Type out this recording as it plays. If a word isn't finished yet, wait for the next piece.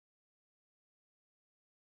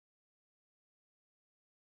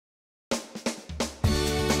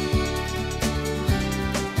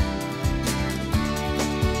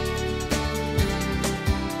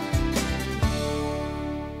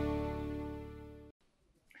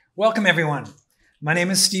Welcome, everyone. My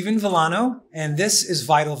name is Stephen Villano, and this is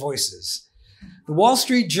Vital Voices. The Wall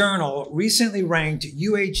Street Journal recently ranked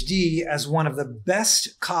UHD as one of the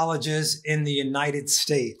best colleges in the United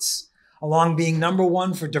States, along being number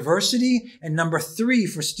 1 for diversity and number 3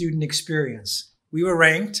 for student experience. We were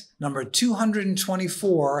ranked number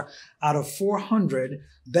 224 out of 400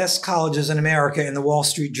 best colleges in America in the Wall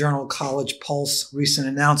Street Journal College Pulse recent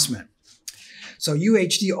announcement. So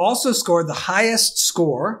UHD also scored the highest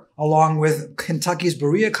score, along with Kentucky's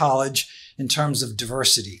Berea College, in terms of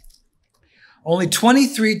diversity. Only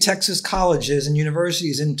 23 Texas colleges and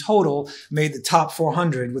universities in total made the top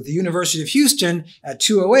 400, with the University of Houston at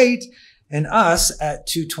 208 and us at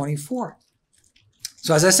 224.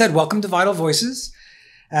 So as I said, welcome to Vital Voices.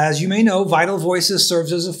 As you may know, Vital Voices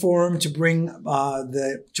serves as a forum to bring to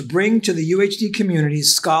the UHD community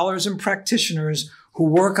scholars and practitioners who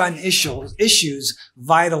work on issues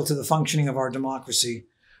vital to the functioning of our democracy.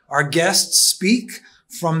 Our guests speak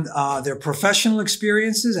from their professional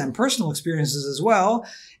experiences and personal experiences as well,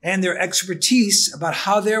 and their expertise about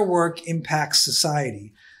how their work impacts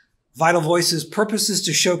society. Vital Voices' purpose is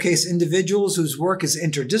to showcase individuals whose work is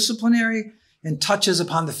interdisciplinary and touches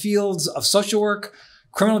upon the fields of social work,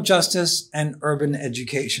 criminal justice, and urban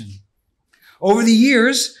education. Over the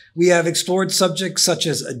years, we have explored subjects such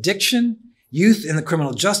as addiction, youth in the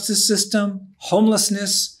criminal justice system,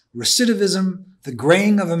 homelessness, recidivism, the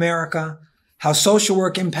graying of America, how social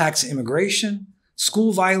work impacts immigration,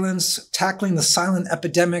 school violence, tackling the silent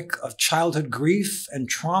epidemic of childhood grief and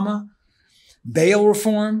trauma, bail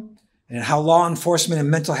reform, and how law enforcement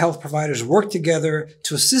and mental health providers work together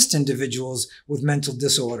to assist individuals with mental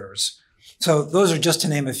disorders. So those are just to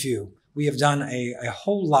name a few. We have done a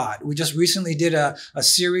whole lot. We just recently did a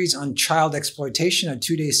series on child exploitation, a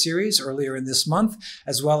 2-day series earlier in this month,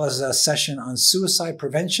 as well as a session on suicide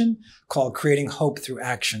prevention called Creating Hope Through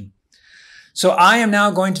Action. So I am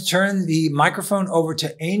now going to turn the microphone over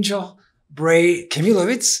to Angel Bray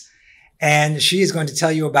Kamilovitz, and she is going to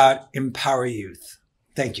tell you about Empower Youth.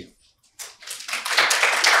 Thank you.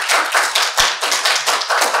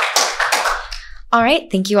 All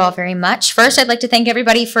right. Thank you all very much. First, I'd like to thank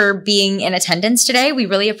everybody for being in attendance today. We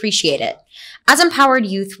really appreciate it. As Empowered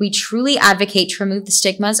Youth, we truly advocate to remove the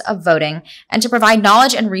stigmas of voting and to provide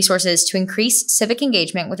knowledge and resources to increase civic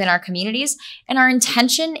engagement within our communities. And our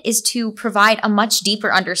intention is to provide a much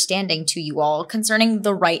deeper understanding to you all concerning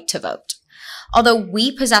the right to vote. Although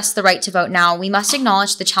we possess the right to vote now, we must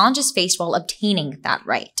acknowledge the challenges faced while obtaining that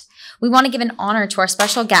right. We want to give an honor to our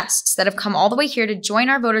special guests that have come all the way here to join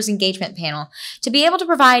our voters engagement panel to be able to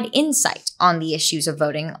provide insight on the issues of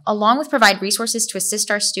voting, along with provide resources to assist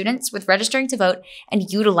our students with registering to vote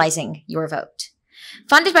and utilizing your vote.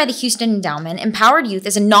 Funded by the Houston Endowment, Empowered Youth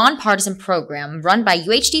is a nonpartisan program run by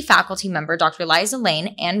UHD faculty member Dr. Liza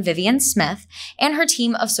Lane and Vivian Smith and her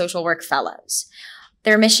team of social work fellows.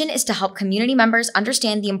 Their mission is to help community members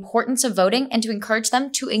understand the importance of voting and to encourage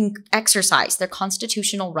them to exercise their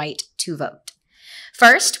constitutional right to vote.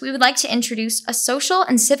 First, we would like to introduce a social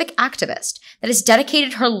and civic activist that has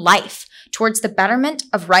dedicated her life towards the betterment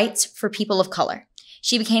of rights for people of color.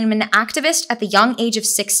 She became an activist at the young age of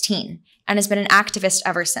 16 and has been an activist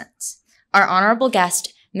ever since. Our honorable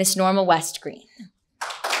guest, Miss Norma West Green.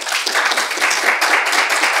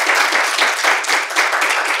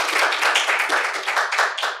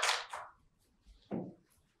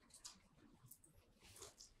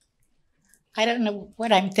 I don't know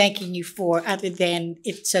what I'm thanking you for other than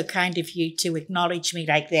it's so kind of you to acknowledge me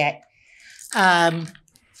like that.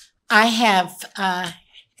 I have,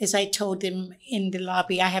 as I told them in the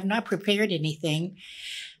lobby, I have not prepared anything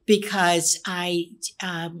because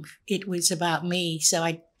it was about me, so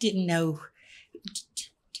I didn't know,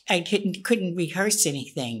 couldn't rehearse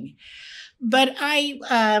anything. But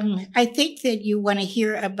I think that you want to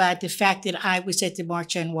hear about the fact that I was at the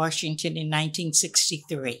March on Washington in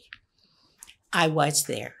 1963. I was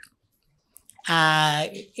there.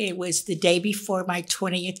 It was the day before my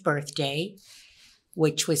 20th birthday,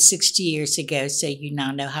 which was 60 years ago, so you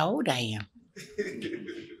now know how old I am.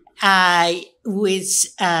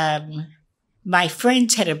 My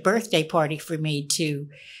friends had a birthday party for me to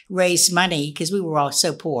raise money, because we were all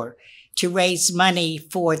so poor, to raise money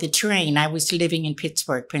for the train. I was living in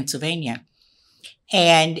Pittsburgh, Pennsylvania.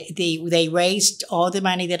 And they raised all the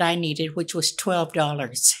money that I needed, which was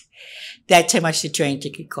 $12. That's how much the train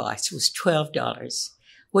ticket cost, was $12,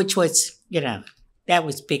 which was, that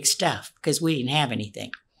was big stuff because we didn't have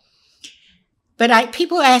anything. But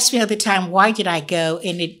people ask me all the time, why did I go?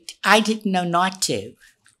 And I didn't know not to.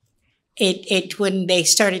 When they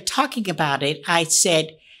started talking about it, I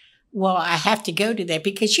said, well, I have to go to that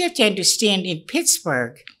because you have to understand in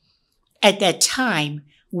Pittsburgh, at that time,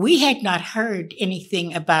 we had not heard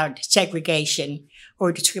anything about segregation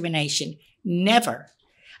or discrimination. Never.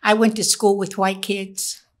 I went to school with white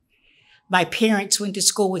kids. My parents went to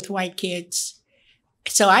school with white kids.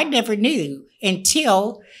 So I never knew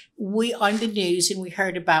until we on the news and we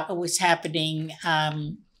heard about what was happening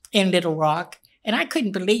in Little Rock. And I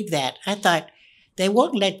couldn't believe that. I thought, they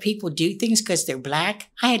won't let people do things because they're Black.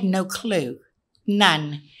 I had no clue.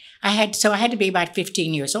 None. I had to be about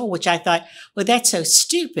 15 years old, which I thought, well, that's so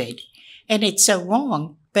stupid and it's so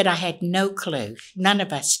wrong. But I had no clue. None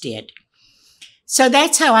of us did. So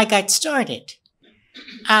that's how I got started.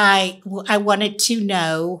 I wanted to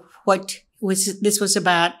know what this was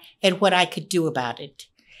about and what I could do about it.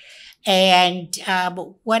 And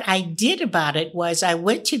what I did about it was I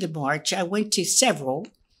went to the march. I went to several.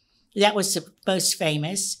 That was the most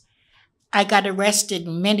famous. I got arrested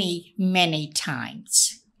many, many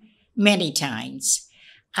times. Many times.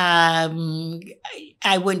 I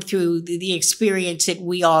went through the experience that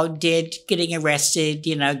we all did, getting arrested,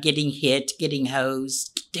 getting hit, getting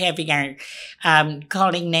hosed, having our,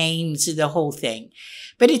 calling names, the whole thing.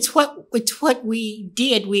 But it's what we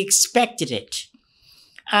did. We expected it.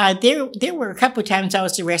 There were a couple of times I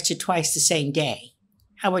was arrested twice the same day.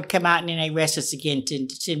 I would come out and then they arrest us again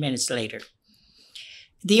 10 minutes later.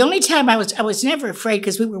 The only time I was never afraid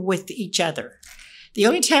because we were with each other. The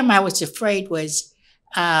only time I was afraid was,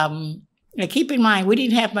 keep in mind, we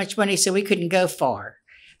didn't have much money, so we couldn't go far.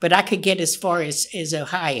 But I could get as far as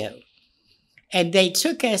Ohio. And they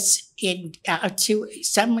took us in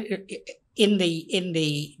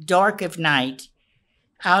the dark of night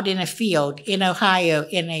out in a field in Ohio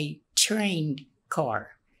in a train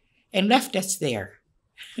car and left us there.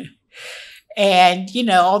 And,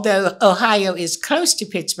 although Ohio is close to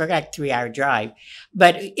Pittsburgh, like a 3-hour drive,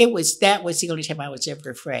 but that was the only time I was ever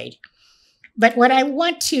afraid. But what I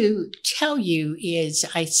want to tell you is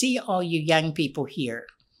I see all you young people here.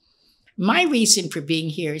 My reason for being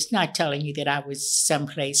here is not telling you that I was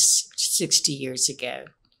someplace 60 years ago.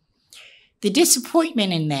 The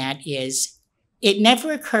disappointment in that is it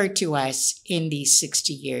never occurred to us in these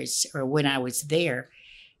 60 years or when I was there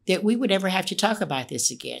that we would ever have to talk about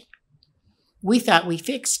this again. We thought we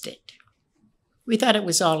fixed it. We thought it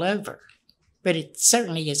was all over, but it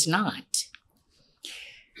certainly is not.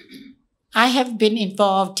 I have been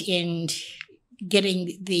involved in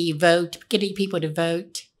getting people to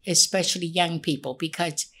vote, especially young people,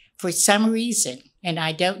 because for some reason, and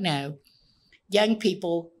I don't know, young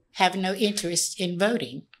people have no interest in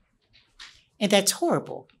voting. And that's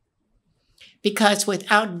horrible. Because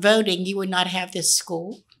without voting, you would not have this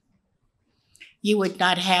school. You would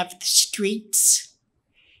not have the streets.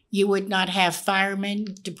 You would not have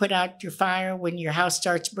firemen to put out your fire when your house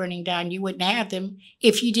starts burning down. You wouldn't have them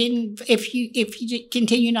if you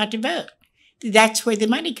continue not to vote. That's where the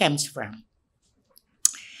money comes from.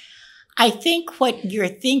 I think what you're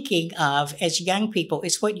thinking of as young people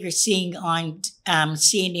is what you're seeing on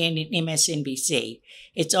CNN and MSNBC.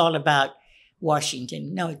 It's all about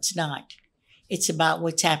Washington. No, it's not. It's about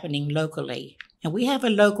what's happening locally. And we have a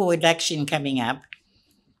local election coming up.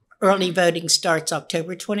 Early voting starts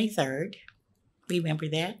October 23rd. Remember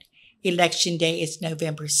that? Election day is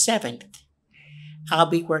November 7th. I'll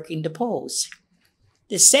be working the polls.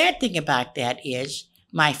 The sad thing about that is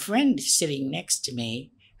my friend sitting next to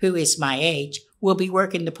me, who is my age, will be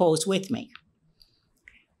working the polls with me.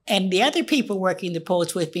 And the other people working the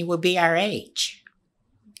polls with me will be our age.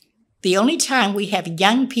 The only time we have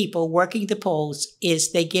young people working the polls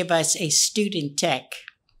is they give us a student tech.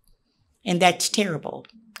 And that's terrible.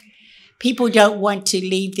 People don't want to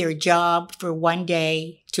leave their job for one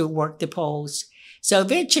day to work the polls. So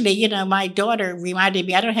eventually, my daughter reminded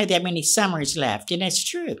me, I don't have that many summers left. And that's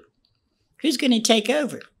true. Who's going to take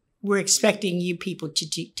over? We're expecting you people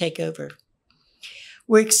to take over.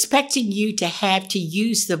 We're expecting you to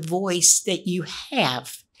use the voice that you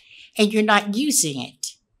have, and you're not using it.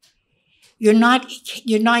 You're not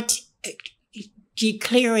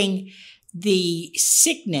declaring the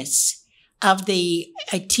sickness of the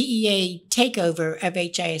TEA takeover of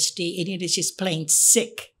HISD, and it is just plain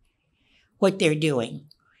sick what they're doing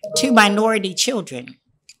to minority children.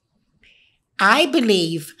 I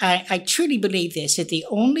truly believe this, that the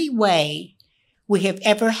only way we have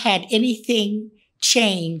ever had anything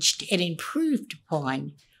changed and improved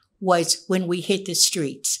upon was when we hit the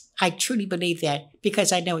streets. I truly believe that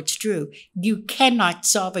because I know it's true. You cannot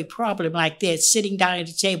solve a problem like this sitting down at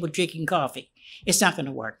a table drinking coffee. It's not going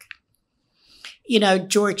to work.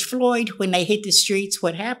 George Floyd, when they hit the streets,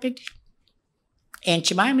 what happened? Aunt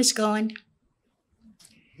Jemima's gone.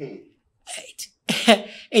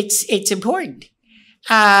 It's important.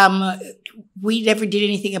 We never did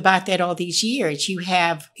anything about that all these years. You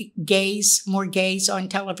have gays, more gays on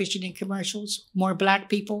television and commercials, more Black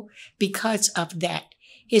people because of that.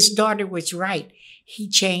 His daughter was right. He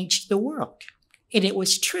changed the world. And it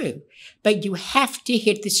was true. But you have to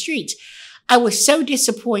hit the streets. I was so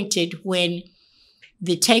disappointed when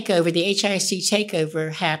the takeover, the HIC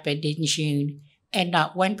takeover happened in June, and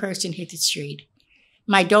not one person hit the street.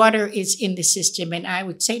 My daughter is in the system, and I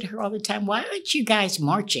would say to her all the time, why aren't you guys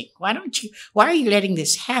marching? Why are you letting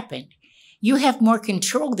this happen? You have more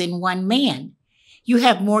control than one man. You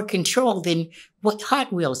have more control than what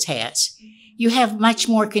Hot Wheels has. You have much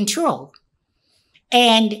more control.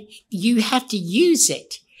 And you have to use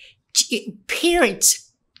it.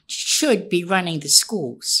 Parents should be running the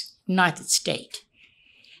schools, not the state.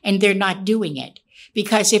 And they're not doing it.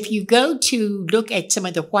 Because if you go to look at some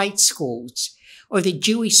of the white schools or the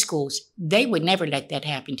Jewish schools, they would never let that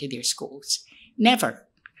happen to their schools. Never.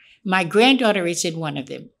 My granddaughter is in one of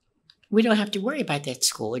them. We don't have to worry about that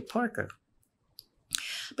school at Parker.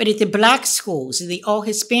 But at the Black schools, the all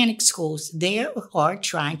Hispanic schools, they are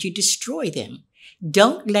trying to destroy them.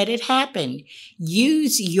 Don't let it happen.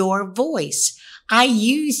 Use your voice. I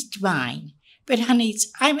used mine. But honey,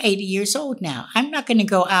 I'm 80 years old now. I'm not going to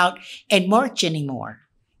go out and march anymore.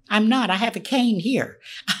 I'm not. I have a cane here.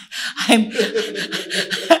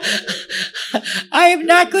 I am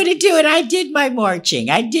not going to do it. I did my marching.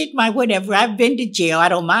 I did my whatever. I've been to jail. I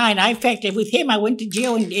don't mind. In fact, with him, I went to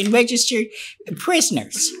jail and registered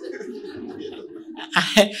prisoners.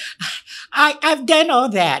 I've done all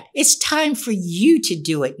that. It's time for you to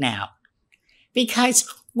do it now. Because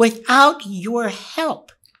without your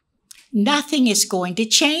help, nothing is going to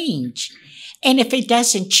change. And if it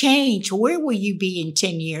doesn't change, where will you be in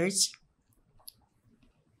 10 years?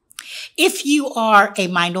 If you are a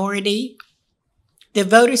minority, the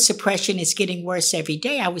voter suppression is getting worse every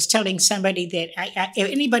day. I was telling somebody that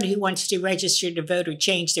anybody who wants to register to vote or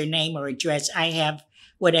change their name or address, I have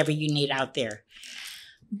whatever you need out there.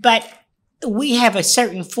 But we have a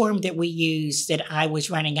certain form that we use that I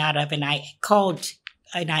was running out of, and I called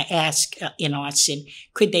and I asked in Austin,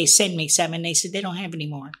 could they send me some? And they said, they don't have any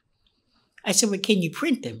more. I said, well, can you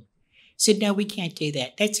print them? Said, no, we can't do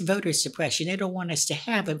that. That's voter suppression. They don't want us to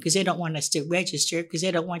have them because they don't want us to register because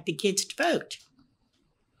they don't want the kids to vote.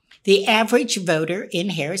 The average voter in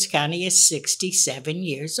Harris County is 67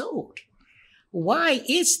 years old. Why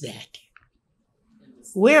is that?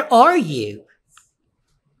 Where are you?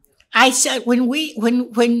 I said, when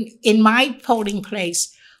in my polling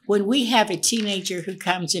place, when we have a teenager who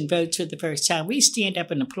comes and votes for the first time, we stand up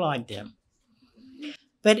and applaud them.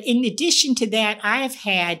 But in addition to that, I have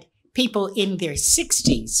had people in their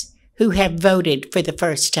 60s who have voted for the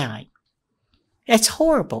first time. That's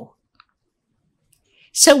horrible.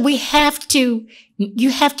 So you have to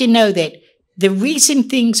know that the reason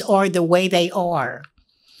things are the way they are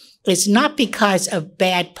is not because of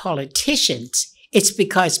bad politicians. It's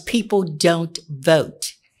because people don't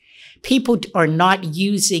vote. People are not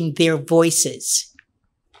using their voices.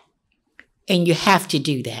 And you have to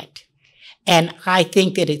do that. And I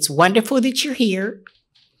think that it's wonderful that you're here,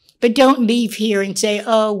 but don't leave here and say,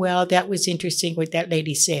 oh, well, that was interesting what that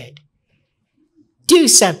lady said. Do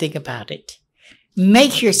something about it.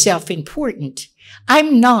 Make yourself important. I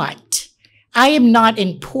am not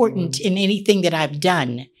important in anything that I've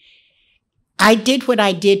done. I did what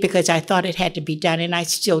I did because I thought it had to be done, and I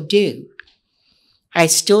still do. I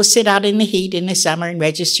still sit out in the heat in the summer and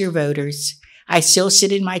register voters. I still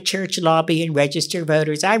sit in my church lobby and register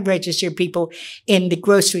voters. I've registered people in the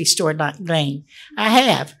grocery store lane. I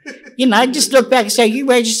have. I just look back and say, you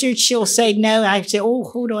registered? She'll say no. I say, oh,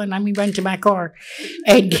 hold on. Let me run to my car.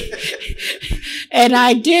 And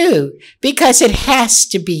I do, because it has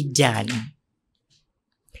to be done.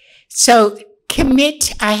 So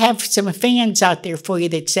commit. I have some fans out there for you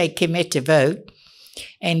that say commit to vote.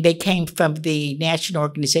 And they came from the National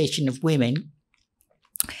Organization of Women.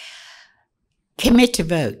 Commit to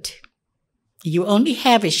vote. You only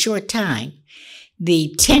have a short time.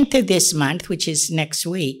 The 10th of this month, which is next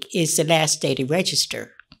week, is the last day to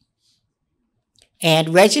register.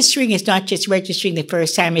 And registering is not just registering the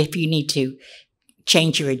first time if you need to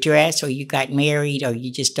change your address or you got married or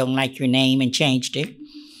you just don't like your name and changed it.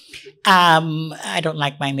 I don't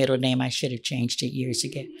like my middle name. I should have changed it years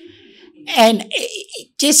ago. And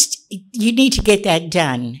you need to get that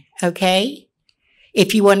done, okay?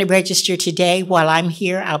 If you want to register today while I'm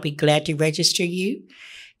here, I'll be glad to register you.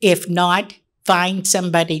 If not, find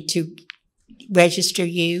somebody to register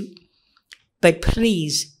you. But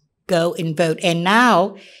please go and vote. And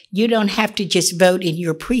now you don't have to just vote in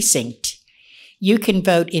your precinct. You can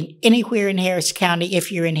vote in anywhere in Harris County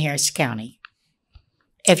if you're in Harris County.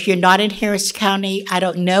 If you're not in Harris County, I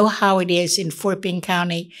don't know how it is in Fort Bend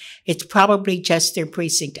County. It's probably just their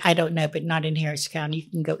precinct. I don't know, but not in Harris County. You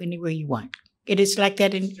can go anywhere you want. It is like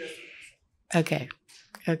that in... Okay.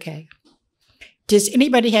 Okay. Does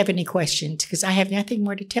anybody have any questions? Because I have nothing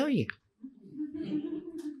more to tell you.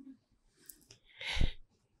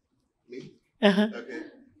 Me? Uh-huh. Okay.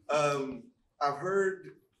 I've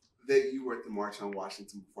heard that you were at the March on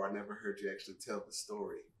Washington before. I never heard you actually tell the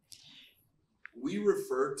story. We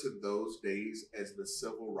refer to those days as the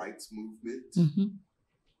Civil Rights Movement. Mm-hmm.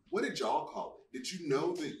 What did y'all call it? Did you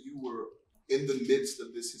know that you were in the midst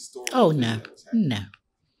of this historical Oh, thing no. that was happening? No.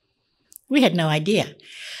 We had no idea.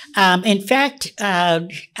 In fact,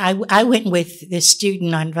 I went with the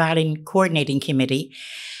Student Nonviolent Coordinating Committee.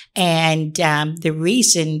 And the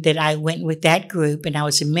reason that I went with that group and I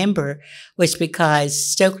was a member was because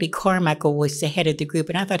Stokely Carmichael was the head of the group.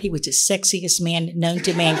 And I thought he was the sexiest man known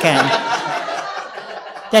to mankind.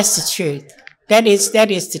 That's the truth. That is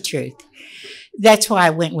the truth. That's why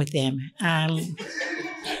I went with them.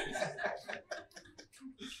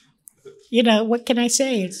 You know, what can I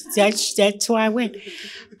say? That's why I went.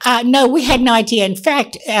 No, we had no idea. In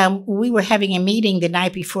fact, we were having a meeting the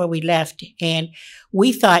night before we left, and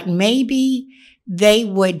we thought maybe they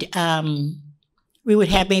would, we would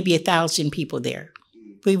have maybe 1,000 people there.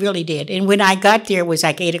 We really did. And when I got there, it was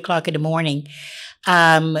like 8 o'clock in the morning.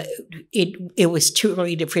 It was too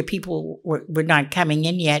early for people were not coming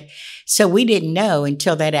in yet. So we didn't know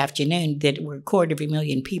until that afternoon that a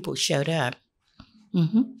 250,000 people showed up.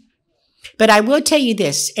 Mm-hmm. But I will tell you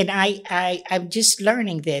this, and I'm just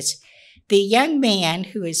learning this. The young man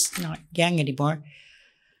who is not young anymore,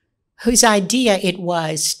 whose idea it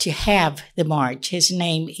was to have the march, his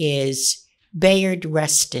name is Bayard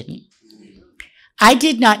Rustin. I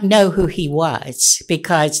did not know who he was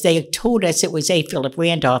because they told us it was A. Philip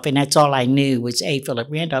Randolph, and that's all I knew was A. Philip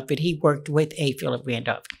Randolph, but he worked with A. Philip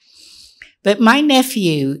Randolph. But my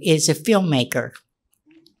nephew is a filmmaker.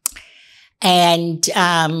 And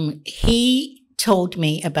he told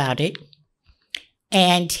me about it.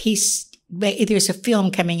 And there's a film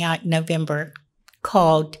coming out in November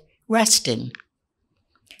called Rustin.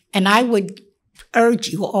 And I would urge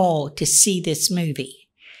you all to see this movie.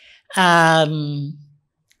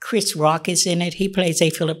 Chris Rock is in it. He plays A.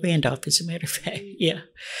 Philip Randolph, as a matter of fact. Yeah.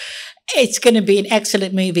 It's going to be an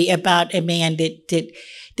excellent movie about a man that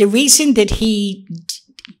the reason that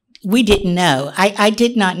we didn't know, I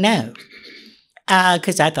did not know.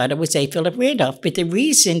 Because I thought it was A. Philip Randolph. But the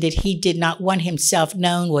reason that he did not want himself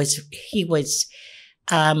known was he was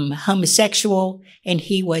homosexual and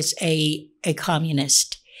he was a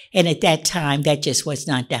communist. And at that time, that just was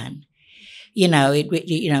not done. You know,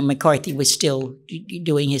 McCarthy was still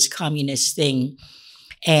doing his communist thing.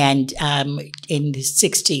 And in the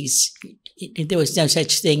 60s, there was no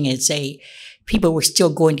such thing as people were still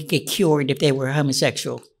going to get cured if they were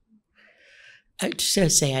homosexual. So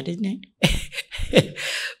sad, isn't it?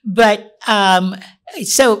 But the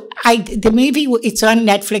movie, it's on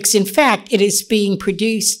Netflix. In fact, it has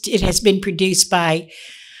been produced by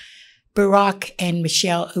Barack and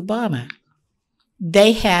Michelle Obama.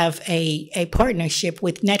 They have a partnership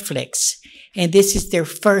with Netflix, and this is their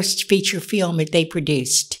first feature film that they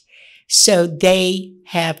produced. So they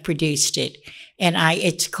have produced it, and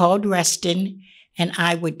it's called Rustin, and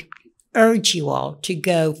I would urge you all to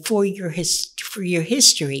go for your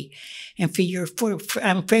history and for your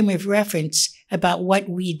frame of reference about what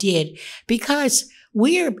we did, because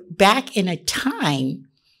we're back in a time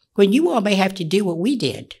when you all may have to do what we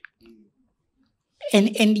did.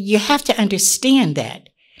 And you have to understand that.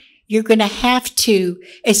 You're going to have to,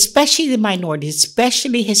 especially the minorities,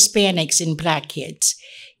 especially Hispanics and Black kids,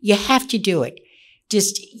 you have to do it.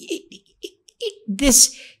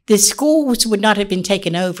 The schools would not have been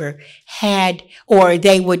taken over it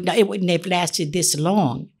wouldn't have lasted this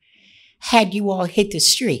long had you all hit the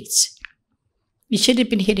streets. You should have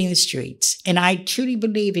been hitting the streets. And I truly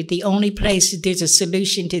believe that the only place that there's a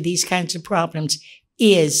solution to these kinds of problems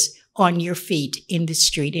is on your feet in the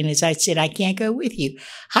street. And as I said, I can't go with you.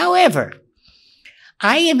 However,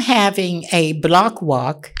 I am having a block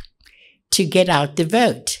walk to get out the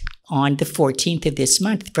vote on the 14th of this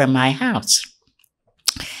month from my house.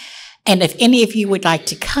 And if any of you would like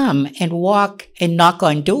to come and walk and knock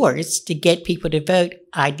on doors to get people to vote,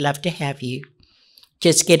 I'd love to have you.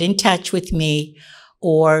 Just get in touch with me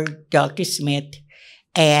or Dr. Smith,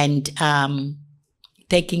 and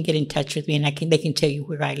they can get in touch with me, and they can tell you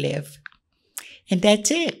where I live. And that's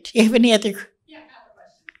it. Do you have any other? Yeah, I have a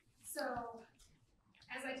question. So,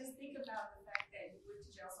 as I just think about the fact that you went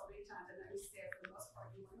to jail so many times, I know you said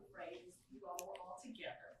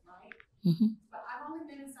But I've only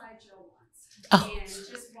been inside jail once. Oh. And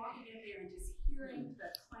just walking in there and just hearing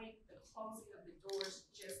the clank, the closing of the doors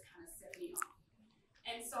just kind of set me off.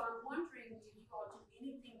 And so I'm wondering, did you all do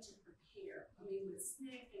anything to prepare? I mean, with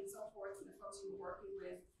SNCC and so forth, and the folks you were working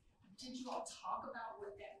with, did you all talk about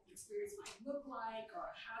what that experience might look like, or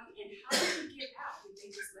how did you get out? Did they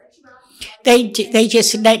just let you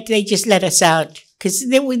out? They just let us out because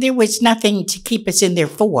there was nothing to keep us in there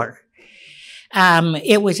for.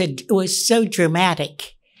 It was so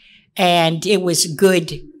dramatic, and it was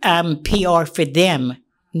good PR for them,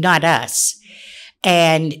 not us.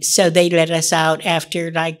 And so they let us out after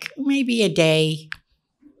like maybe a day,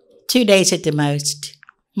 2 days at the most.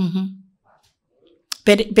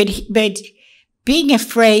 But being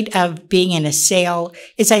afraid of being in a cell,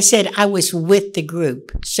 as I said, I was with the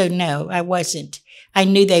group. So no, I wasn't. I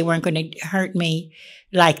knew they weren't going to hurt me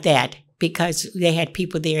like that because they had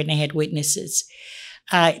people there and they had witnesses.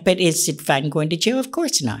 But is it fun going to jail? Of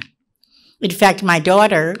course not. In fact, my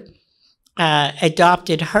daughter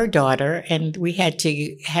adopted her daughter, and we had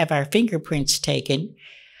to have our fingerprints taken.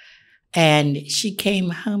 And she came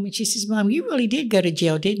home and she says, "Mom, you really did go to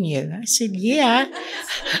jail, didn't you?" I said, "Yeah."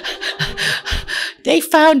 They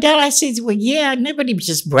found out. I said, "Well, yeah, nobody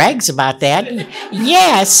just brags about that."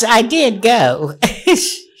 Yes, I did go.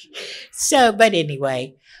 So, but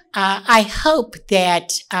anyway, I hope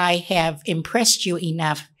that I have impressed you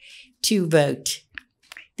enough to vote.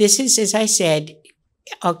 This is, as I said,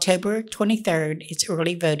 October 23rd. It's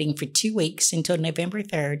early voting for 2 weeks until November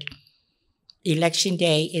 3rd. Election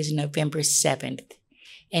day is November 7th.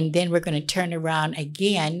 And then we're going to turn around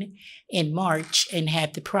again in March and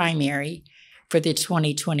have the primary for the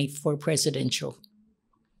 2024 presidential.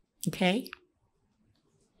 Okay?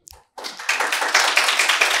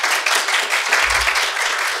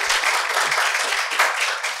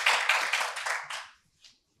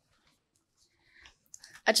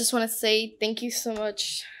 I just want to say thank you so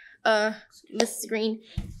much, Mrs. Green.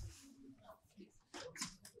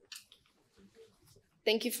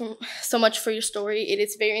 Thank you so much for your story. It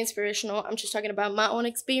is very inspirational. I'm just talking about my own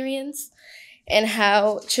experience and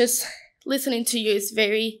how just listening to you is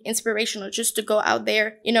very inspirational just to go out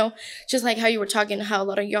there, you know, just like how you were talking, how a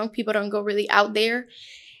lot of young people don't go really out there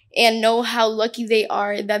and know how lucky they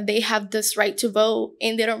are that they have this right to vote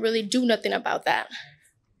and they don't really do nothing about that.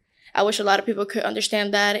 I wish a lot of people could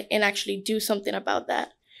understand that and actually do something about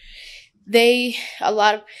that. They, a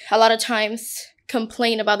lot of times,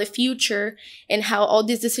 complain about the future and how all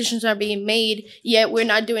these decisions are being made, yet we're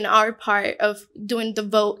not doing our part of doing the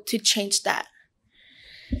vote to change that.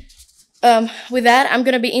 With that, I'm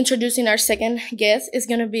going to be introducing our second guest. It's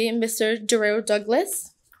going to be Mr. Darrell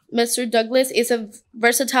Douglas. Mr. Douglas is a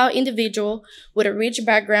versatile individual with a rich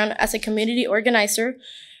background as a community organizer,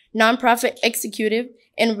 nonprofit executive,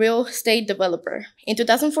 and real estate developer. In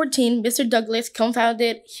 2014, Mr. Douglas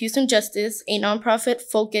co-founded Houston Justice, a nonprofit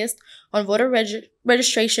focused on voter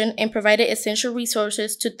registration and provided essential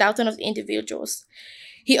resources to thousands of individuals.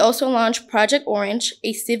 He also launched Project Orange,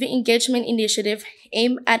 a civic engagement initiative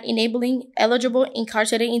aimed at enabling eligible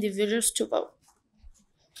incarcerated individuals to vote.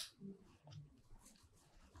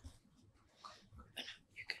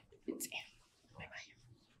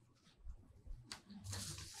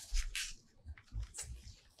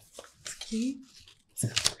 Okay,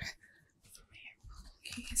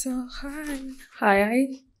 so hi.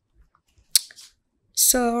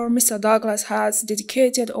 So Mr. Douglas has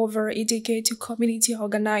dedicated over a decade to community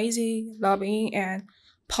organizing, lobbying, and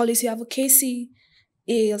policy advocacy.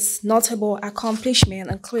 His notable accomplishments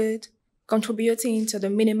include contributing to the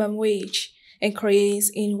minimum wage increase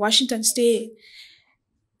in Washington state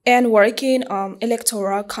and working on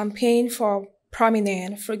electoral campaign for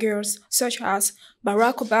prominent figures such as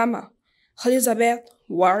Barack Obama, Elizabeth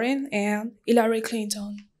Warren, and Hillary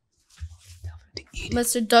Clinton.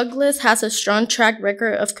 Mr. Douglas has a strong track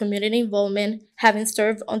record of community involvement, having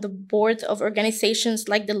served on the boards of organizations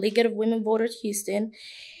like the League of Women Voters Houston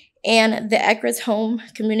and the Acres Home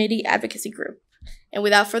Community Advocacy Group. And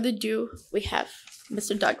without further ado, we have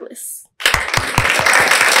Mr. Douglas.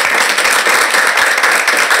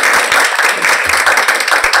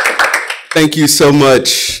 Thank you so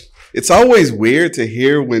much. It's always weird to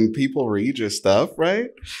hear when people read your stuff, right?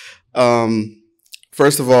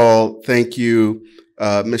 First of all, thank you,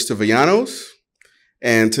 Mr. Villanos,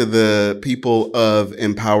 and to the people of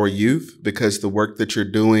Empower Youth, because the work that you're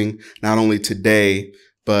doing, not only today,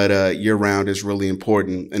 but year-round is really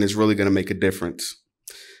important and is really going to make a difference.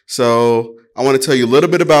 So I want to tell you a little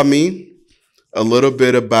bit about me, a little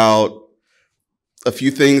bit about a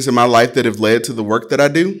few things in my life that have led to the work that I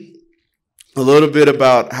do, a little bit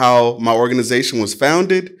about how my organization was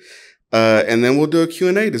founded, and then we'll do a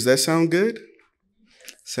Q&A. Does that sound good?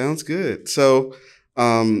 Sounds good. So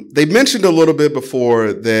they mentioned a little bit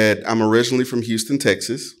before that I'm originally from Houston,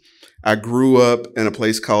 Texas. I grew up in a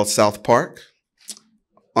place called South Park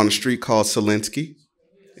on a street called Selinsky.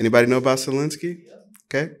 Anybody know about Selinsky?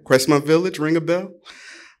 Okay. Crestmont Village, ring a bell?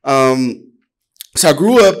 So I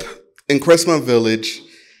grew up in Crestmont Village,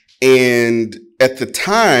 and at the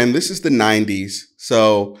time, this is the 90s,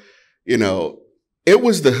 so, you know, it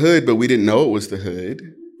was the hood, but we didn't know it was the hood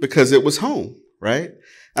because it was home, right?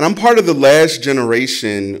 And I'm part of the last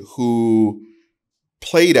generation who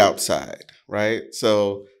played outside, right?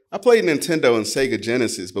 So I played Nintendo and Sega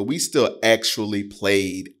Genesis, but we still actually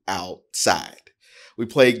played outside. We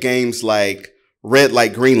played games like Red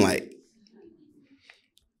Light, Green Light,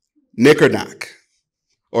 Nick or Knock,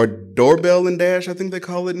 or Doorbell and Dash, I think they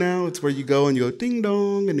call it now. It's where you go and you go ding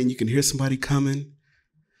dong, and then you can hear somebody coming.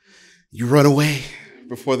 You run away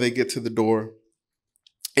before they get to the door.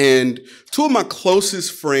 And two of my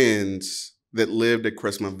closest friends that lived at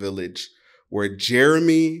Crestmont Village were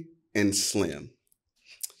Jeremy and Slim.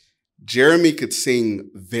 Jeremy could sing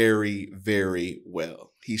very, very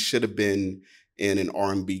well. He should have been in an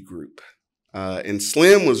R&B group. And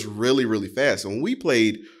Slim was really, really fast. And when we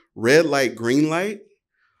played Red Light, Green Light,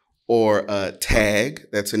 or Tag,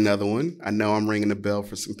 that's another one. I know I'm ringing a bell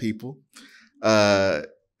for some people.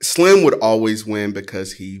 Slim would always win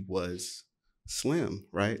because he was Slim,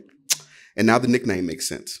 right? And now the nickname makes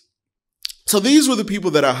sense. So these were the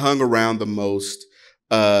people that I hung around the most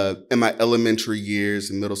in my elementary years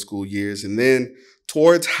and middle school years. And then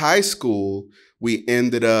towards high school, we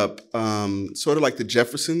ended up sort of like the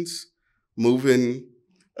Jeffersons, moving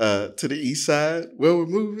to the east side. Well, we're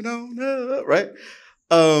moving on up, right?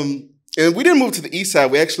 And we didn't move to the east side.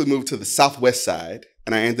 We actually moved to the southwest side.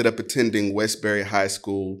 And I ended up attending Westbury High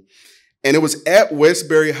School. And it was at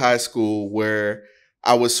Westbury High School where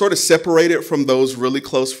I was sort of separated from those really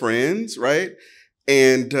close friends, right?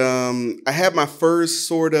 And I had my first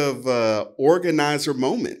sort of organizer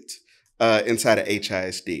moment inside of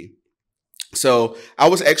HISD. So I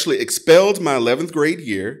was actually expelled my 11th grade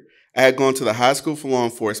year. I had gone to the high school for law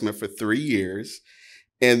enforcement for 3 years.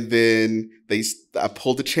 And then I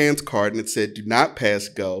pulled a chance card and it said, do not pass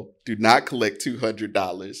go, do not collect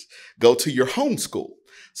 $200, go to your home school.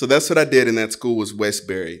 So that's what I did, and that school was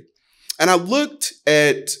Westbury. And I looked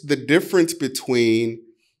at the difference between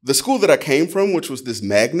the school that I came from, which was this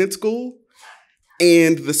magnet school,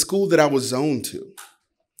 and the school that I was zoned to.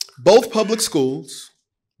 Both public schools,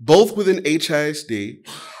 both within HISD,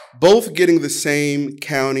 both getting the same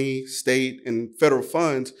county, state, and federal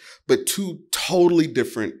funds, but two totally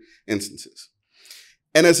different instances.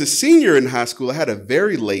 And as a senior in high school, I had a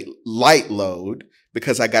very light load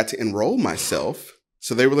because I got to enroll myself.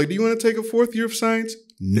 So they were like, do you want to take a 4th year of science?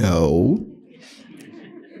 No.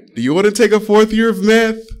 Do you want to take a 4th year of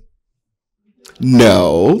math?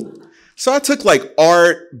 No. So I took like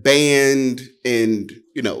art, band, and,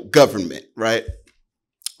 government, right?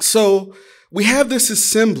 So we have this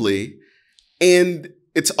assembly and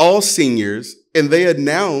it's all seniors, and they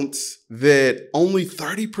announce that only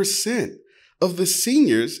 30% of the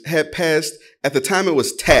seniors had passed. At the time it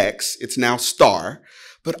was tax, it's now STAR,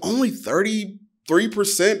 but only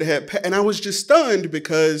 33% had passed. And I was just stunned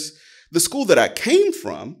because the school that I came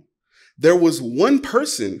from, there was one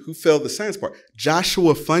person who failed the science part,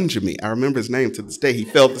 Joshua Funjimi. I remember his name to this day. He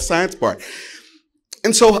failed the science part.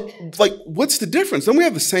 And so, like, what's the difference? Don't we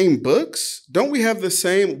have the same books? Don't we have the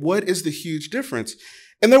same? What is the huge difference?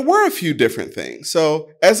 And there were a few different things. So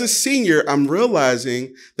as a senior, I'm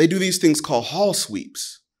realizing they do these things called hall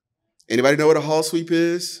sweeps. Anybody know what a hall sweep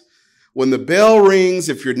is? When the bell rings,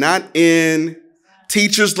 if you're not in,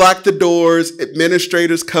 teachers lock the doors,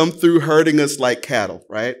 administrators come through herding us like cattle,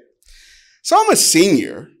 right? So I'm a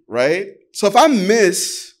senior, right? So if I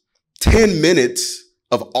miss 10 minutes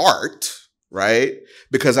of art, right,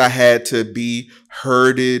 because I had to be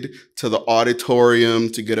herded to the auditorium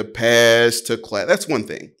to get a pass to class, that's one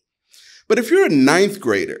thing. But if you're a 9th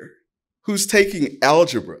grader who's taking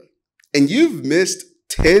algebra and you've missed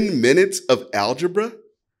 10 minutes of algebra,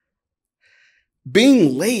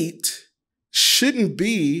 being late shouldn't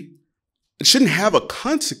have a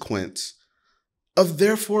consequence of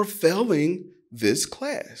therefore failing this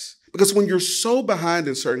class. Because when you're so behind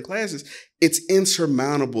in certain classes, it's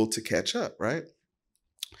insurmountable to catch up, right?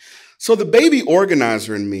 So the baby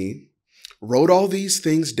organizer in me wrote all these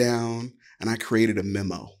things down, and I created a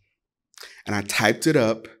memo. And I typed it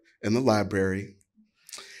up in the library,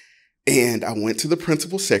 and I went to the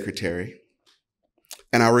principal's secretary,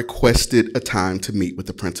 and I requested a time to meet with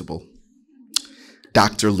the principal,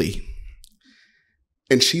 Dr. Lee.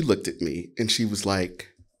 And she looked at me and she was like,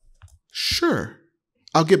 sure,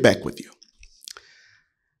 I'll get back with you.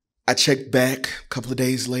 I checked back a couple of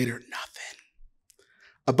days later, nothing.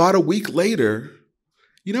 About a week later,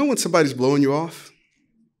 you know when somebody's blowing you off?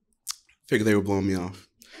 Figured they were blowing me off.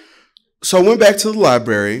 So I went back to the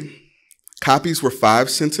library. Copies were 5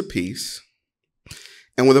 cents a piece.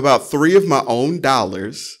 And with about 3 of my own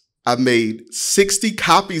dollars, I made 60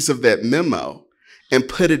 copies of that memo and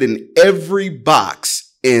put it in every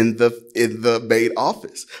box in the main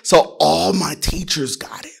office. So all my teachers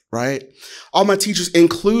got it, right? All my teachers,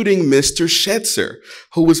 including Mr. Schetzer,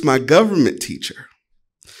 who was my government teacher.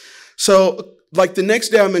 So like the next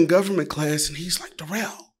day I'm in government class and he's like,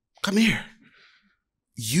 Darrell, come here.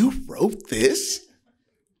 You wrote this?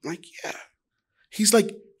 I'm like, yeah. He's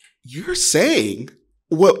like, you're saying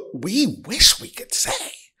what we wish we could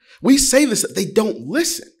say. We say this, they don't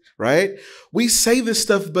listen, right? We say this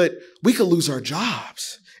stuff, but we could lose our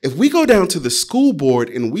jobs. If we go down to the school board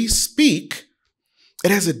and we speak,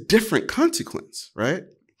 it has a different consequence, right?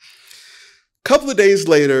 A couple of days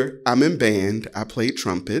later, I'm in band. I played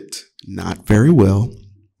trumpet, not very well.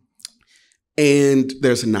 And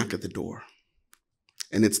there's a knock at the door.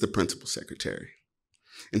 And it's the principal secretary.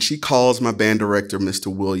 And she calls my band director,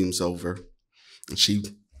 Mr. Williams, over. And she,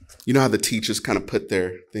 you know how the teachers kind of put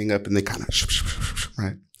their thing up and they kind of,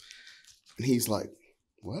 right? And he's like,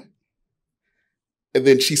 what? And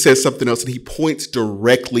then she says something else and he points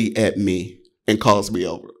directly at me and calls me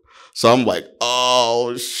over. So I'm like,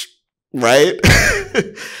 oh, right?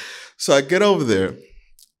 So I get over there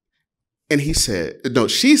and she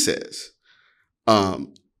says, I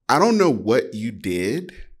don't know what you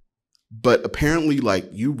did, but apparently like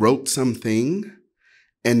you wrote something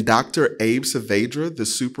and Dr. Abe Saavedra, the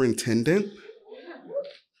superintendent,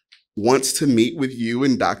 wants to meet with you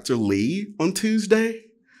and Dr. Lee on Tuesday.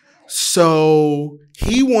 So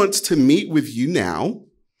he wants to meet with you now,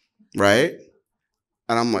 right?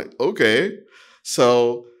 And I'm like, okay.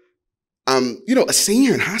 So I'm, a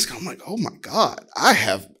senior in high school. I'm like, oh my God, I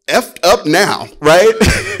have effed up now,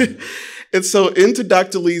 right? And so into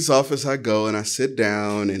Dr. Lee's office I go and I sit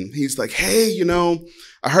down and he's like, hey,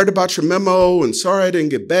 I heard about your memo and sorry I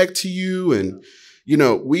didn't get back to you. And,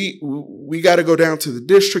 we got to go down to the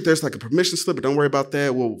district. There's like a permission slip, but don't worry about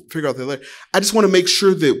that. We'll figure out that later. I just want to make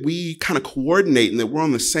sure that we kind of coordinate and that we're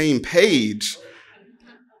on the same page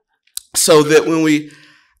so that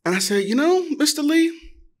and I said, Mr. Lee,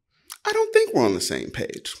 I don't think we're on the same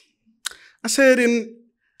page. I said, and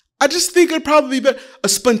I just think it'd probably be better. A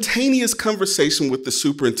spontaneous conversation with the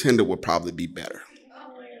superintendent would probably be better.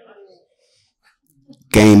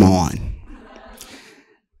 Game on.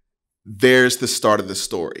 There's the start of the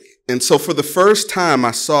story. And so for the first time,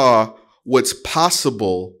 I saw what's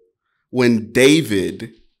possible when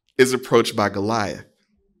David is approached by Goliath.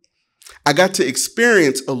 I got to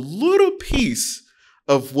experience a little piece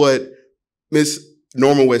of what Miss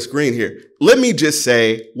Norma West Green here. Let me just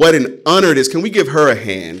say what an honor it is. Can we give her a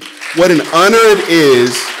hand? What an honor it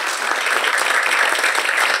is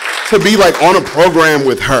to be like on a program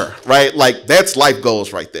with her, right? Like that's life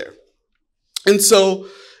goals right there. And so,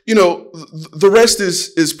 the rest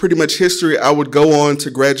is pretty much history. I would go on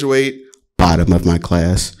to graduate, bottom of my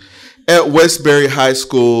class, at Westbury High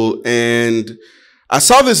School. And I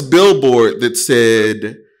saw this billboard that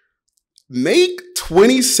said, make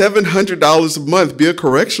 $2,700 a month, be a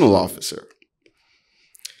correctional officer.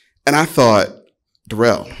 And I thought,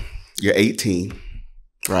 Darrell, you're 18,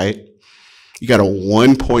 right? You got a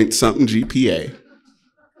 1-point-something GPA,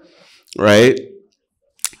 right?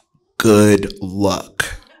 Good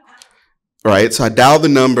luck, right? So I dial the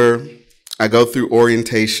number. I go through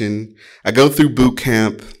orientation. I go through boot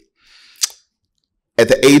camp. At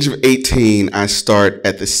the age of 18, I start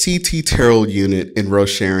at the C.T. Terrell unit in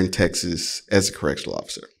Rocheron, Texas, as a correctional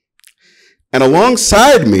officer. And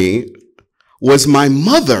alongside me was my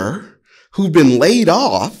mother, who'd been laid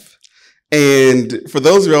off. And for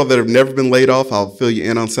those of y'all that have never been laid off, I'll fill you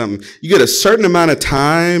in on something. You get a certain amount of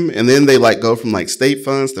time, and then they go from state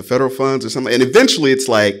funds to federal funds or something. And eventually it's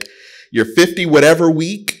like you're 50 whatever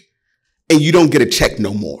week, and you don't get a check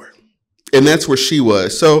no more. And that's where she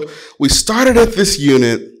was. So we started at this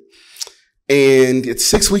unit, and it's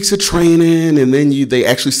 6 weeks of training, and then they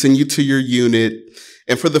actually send you to your unit.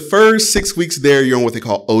 And for the first 6 weeks there, you're on what they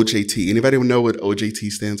call OJT. Anybody know what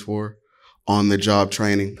OJT stands for? On the job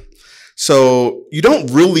training. So you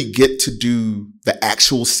don't really get to do the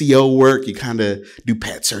actual CO work. You kind of do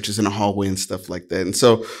pad searches in the hallway and stuff like that. And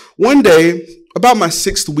so one day, about my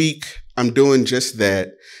 6th week, I'm doing just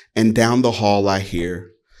that. And down the hall, I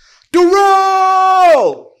hear,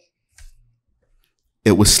 Darrell!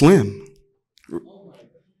 It was Slim.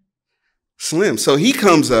 Slim. So he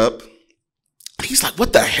comes up. He's like,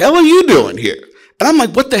 what the hell are you doing here? And I'm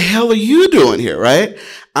like, what the hell are you doing here, right?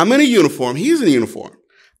 I'm in a uniform. He's in a uniform.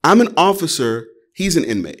 I'm an officer. He's an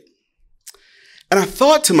inmate. And I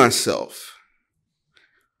thought to myself,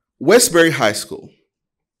 Westbury High School,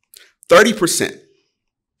 30%.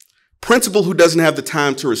 Principal who doesn't have the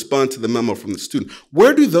time to respond to the memo from the student.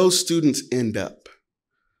 Where do those students end up?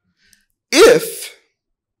 If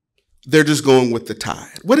they're just going with the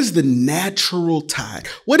tide. What is the natural tide?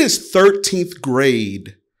 What is 13th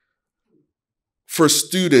grade for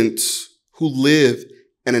students who live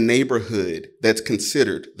in a neighborhood that's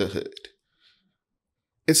considered the hood?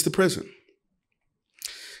 It's the prison.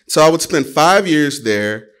 So I would spend 5 years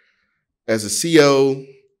there as a CO,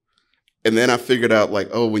 and then I figured out like,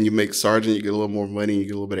 oh, when you make sergeant, you get a little more money, you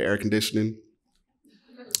get a little bit of air conditioning.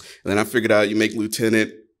 And then I figured out you make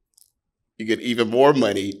lieutenant, you get even more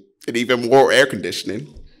money and even more air conditioning.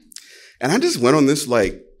 And I just went on this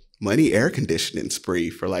like money air conditioning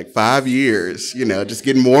spree for like 5 years, you know, just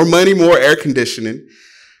getting more money, more air conditioning.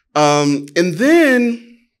 And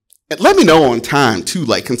then let me know on time too.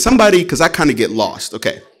 Like, can somebody, cause I kind of get lost.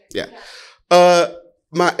 Okay. Yeah.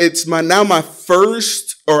 I'm ending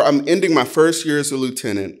my first year as a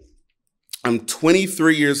lieutenant. I'm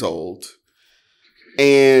 23 years old.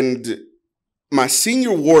 And my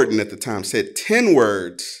senior warden at the time said 10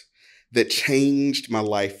 words that changed my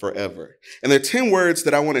life forever. And they're 10 words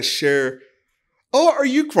that I want to share. Oh, are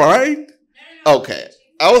you crying? Okay.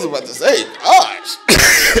 I was about to say, gosh,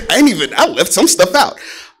 I left some stuff out.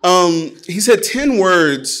 He said 10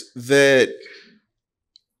 words that,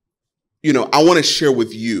 you know, I want to share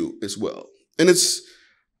with you as well. And it's,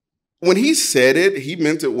 when he said it, he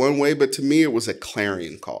meant it one way, but to me, it was a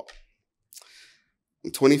clarion call.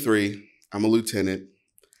 I'm 23. I'm a lieutenant.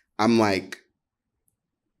 I'm like,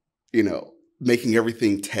 you know, making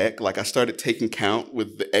everything tech. Like I started taking count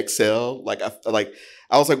with the Excel.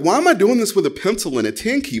 I was like, why am I doing this with a pencil and a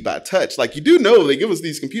 10 key by touch? Like, you do know they give us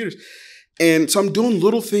these computers. And so I'm doing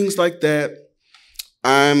little things like that.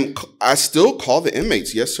 I still call the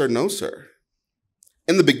inmates, yes, sir, no, sir.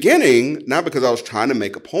 In the beginning, not because I was trying to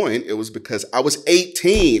make a point, it was because I was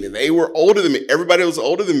 18 and they were older than me. Everybody was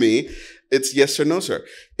older than me. It's yes, sir, no, sir.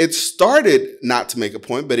 It started not to make a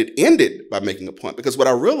point, but it ended by making a point. Because what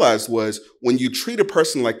I realized was when you treat a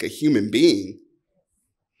person like a human being,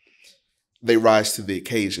 they rise to the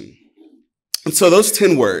occasion. And so those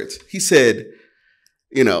 10 words, he said,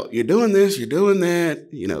 you know, you're doing this, you're doing that,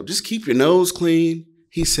 you know, just keep your nose clean.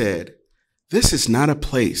 He said, this is not a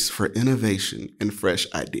place for innovation and fresh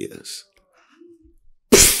ideas.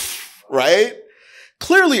 Right?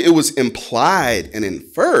 Clearly it was implied and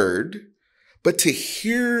inferred, but to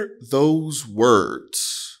hear those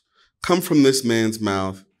words come from this man's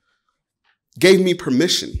mouth gave me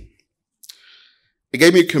permission. It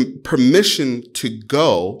gave me permission to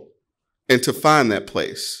go and to find that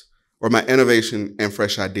place where my innovation and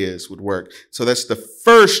fresh ideas would work. So that's the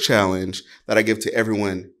first challenge that I give to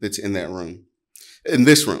everyone that's in that room, in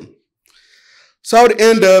this room. So I would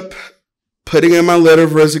end up putting in my letter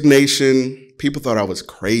of resignation. People thought I was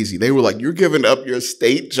crazy. They were like, you're giving up your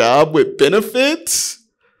state job with benefits?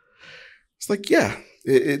 It's like, yeah,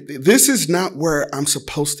 this is not where I'm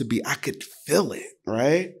supposed to be. I could feel it,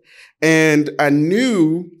 right? And I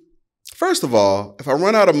knew, first of all, if I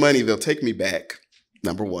run out of money, they'll take me back,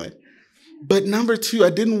 number one. But number two, I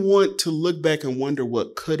didn't want to look back and wonder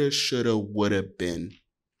what coulda, shoulda, woulda been.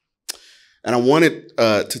 And I wanted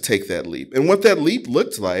to take that leap. And what that leap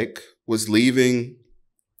looked like was leaving,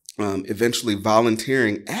 eventually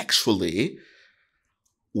volunteering, actually,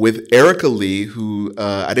 with Erica Lee, who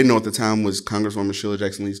I didn't know at the time was Congresswoman Sheila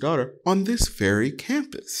Jackson Lee's daughter, on this very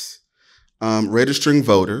campus, registering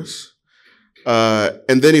voters,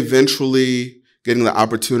 and then eventually getting the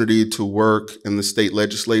opportunity to work in the state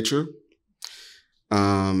legislature,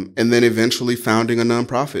 and then eventually founding a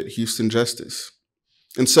nonprofit, Houston Justice.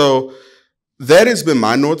 And so that has been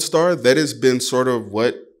my North Star. That has been sort of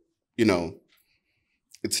what, you know,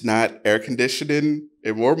 it's not air conditioning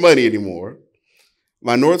and more money anymore.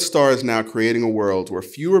 My North Star is now creating a world where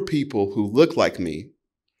fewer people who look like me,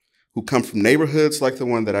 who come from neighborhoods like the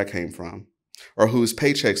one that I came from, or whose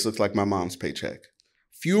paychecks look like my mom's paycheck,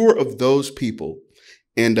 fewer of those people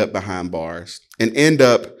end up behind bars and end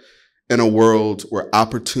up in a world where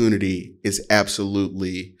opportunity is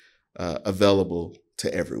absolutely available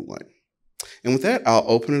to everyone. And with that, I'll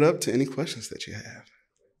open it up to any questions that you have.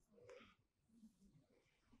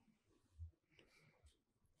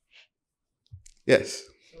 Yes.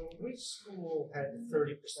 So which school had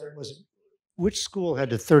 30%? Which school had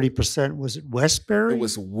the 30%? Was it Westbury? It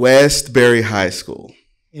was Westbury High School.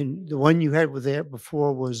 And the one you had with there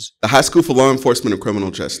before was, The High School for Law Enforcement and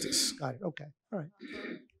Criminal Justice. got it, okay, all right.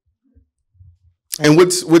 And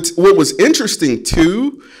what was interesting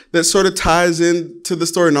too, that sort of ties into the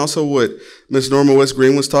story, and also what Ms. Norma West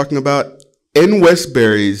Green was talking about, in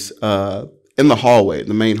Westbury's, in the hallway,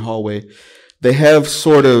 the main hallway, they have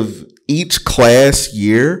sort of each class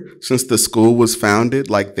year since the school was founded,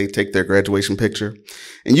 like they take their graduation picture.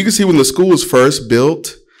 And you can see when the school was first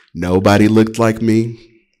built, nobody looked like me.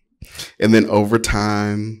 And then over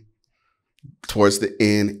time, towards the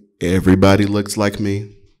end, everybody looks like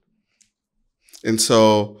me. And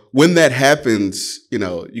so when that happens, you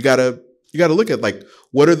know, you gotta look at, like,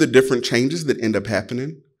 what are the different changes that end up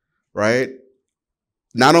happening, right?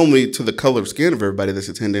 Not only to the color of skin of everybody that's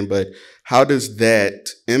attending, but how does that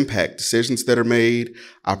impact decisions that are made,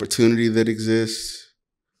 opportunity that exists?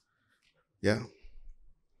 Yeah.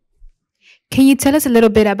 Can you tell us a little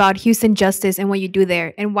bit about Houston Justice and what you do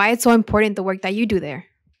there and why it's so important, the work that you do there?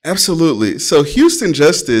 Absolutely. So Houston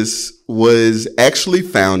Justice was actually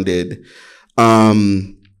founded.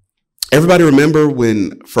 Everybody remember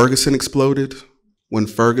when Ferguson exploded? When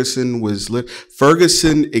Ferguson was lit?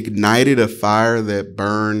 Ferguson ignited a fire that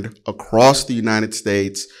burned across the United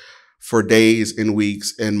States for days and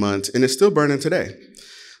weeks and months, and it's still burning today.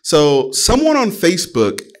 So someone on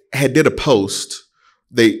Facebook did a post.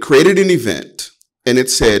 They created an event, and it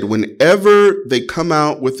said, whenever they come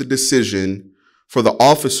out with a decision for the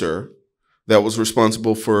officer that was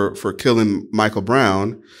responsible for killing Michael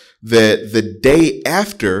Brown, that the day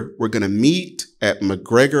after, we're going to meet at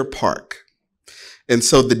McGregor Park. And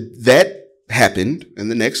so that happened,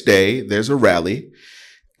 and the next day, there's a rally.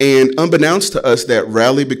 And unbeknownst to us, that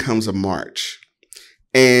rally becomes a march.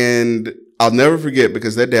 And I'll never forget,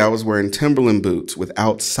 because that day I was wearing Timberland boots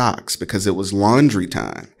without socks because it was laundry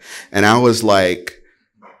time. And I was like,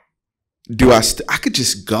 I could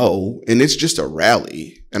just go, and it's just a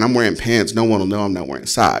rally, and I'm wearing pants. No one will know I'm not wearing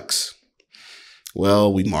socks.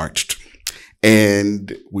 Well, we marched.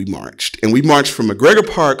 And we marched from McGregor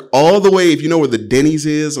Park all the way, if you know where the Denny's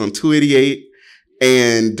is on 288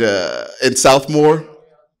 and Southmore.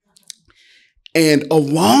 And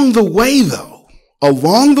along the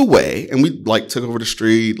way, and we like took over the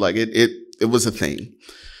street, like it was a thing.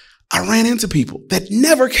 I ran into people that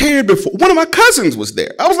never cared before. One of my cousins was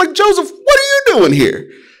there. I was like, Joseph, what are you doing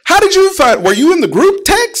here? How did you were you in the group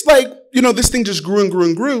text? Like, you know, this thing just grew and grew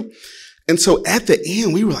and grew. And so at the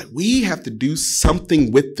end, we were like, we have to do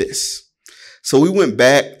something with this. So we went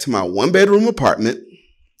back to my 1-bedroom apartment,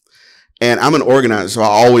 and I'm an organizer, so I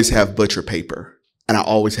always have butcher paper, and I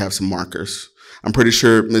always have some markers. I'm pretty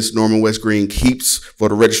sure Miss Norma West Green keeps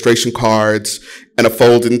voter registration cards and a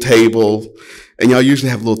folding table, and y'all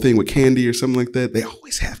usually have a little thing with candy or something like that. They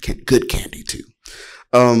always have good candy too.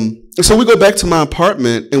 So we go back to my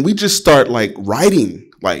apartment, and we just start like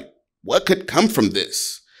writing, like, what could come from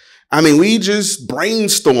this? I mean, we just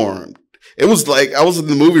brainstormed. It was like I was in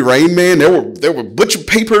the movie Rain Man. There were butcher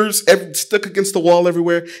papers stuck against the wall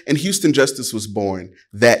everywhere, and Houston Justice was born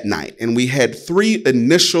that night. And we had 3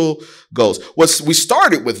 initial goals. We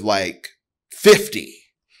started with like 50,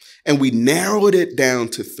 and we narrowed it down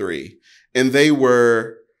to 3. And they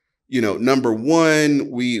were, you know, number 1,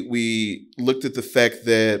 we looked at the fact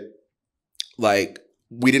that, like,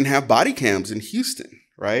 we didn't have body cams in Houston,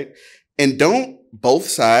 right? And don't both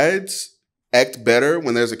sides act better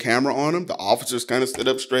when there's a camera on them? The officers kind of sit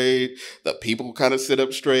up straight. The people kind of sit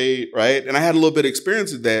up straight, right? And I had a little bit of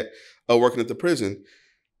experience with that working at the prison.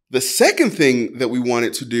 The second thing that we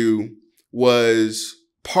wanted to do was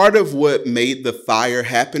part of what made the fire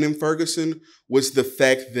happen in Ferguson was the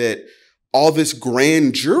fact that all this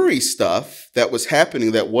grand jury stuff that was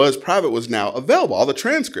happening that was private was now available, all the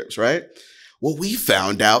transcripts, right? Well, we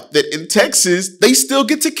found out that in Texas, they still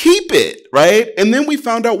get to keep it, right? And then we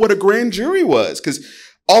found out what a grand jury was, because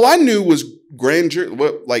all I knew was grand jury,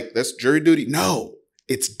 that's jury duty. No,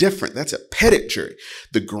 it's different. That's a petit jury.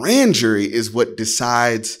 The grand jury is what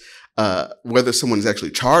decides whether someone is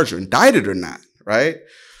actually charged or indicted or not, right?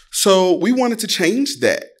 So we wanted to change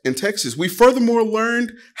that in Texas. We furthermore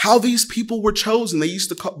learned how these people were chosen. They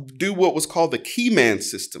used to do what was called the key man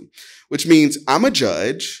system, which means I'm a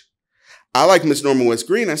judge. I like Miss Norma West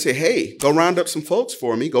Green. I say, hey, go round up some folks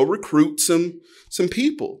for me. Go recruit some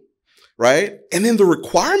people, right? And then the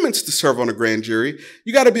requirements to serve on a grand jury,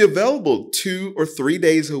 you got to be available 2 or 3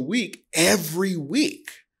 days a week, every week.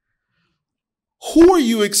 Who are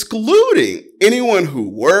you excluding? Anyone who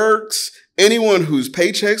works, anyone whose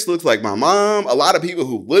paychecks look like my mom, a lot of people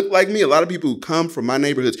who look like me, a lot of people who come from my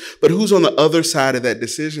neighborhoods, but who's on the other side of that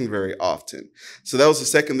decision very often. So that was the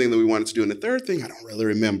second thing that we wanted to do. And the third thing, I don't really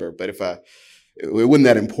remember, but if I It wasn't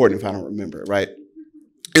that important if I don't remember it, right?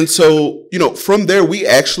 And so, from there, we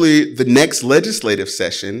actually, the next legislative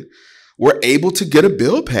session, were able to get a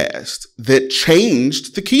bill passed that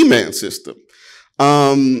changed the key man system.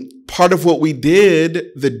 Part of what we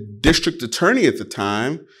did, the district attorney at the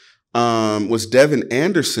time was Devin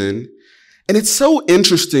Anderson. And it's so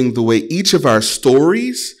interesting the way each of our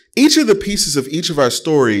stories, each of the pieces of each of our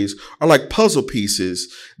stories are like puzzle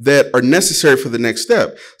pieces that are necessary for the next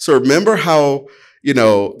step. So remember how,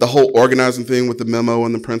 the whole organizing thing with the memo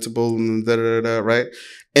and the principal and right?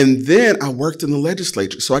 And then I worked in the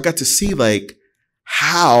legislature. So I got to see like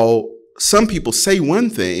how some people say one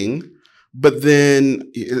thing, but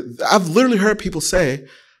then I've literally heard people say,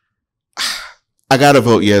 I got to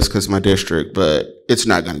vote yes because my district, but it's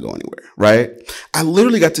not going to go anywhere, right? I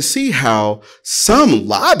literally got to see how some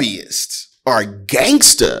lobbyists are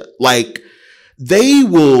gangsta. Like, they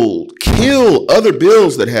will kill other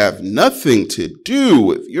bills that have nothing to do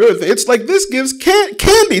with your thing. It's like, this gives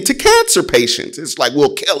candy to cancer patients. It's like,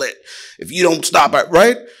 we'll kill it if you don't stop it,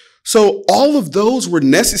 right? So all of those were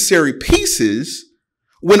necessary pieces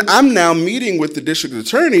when I'm now meeting with the district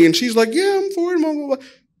attorney and she's like, yeah, I'm for it, blah, blah, blah.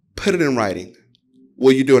 Put it in writing.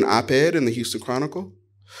 Will you do an op-ed in the Houston Chronicle?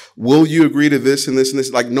 Will you agree to this and this and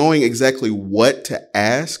this? Like, knowing exactly what to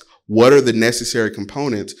ask, what are the necessary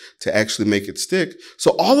components to actually make it stick?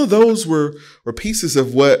 So all of those were pieces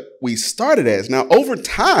of what we started as. Now, over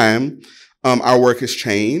time, our work has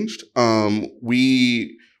changed.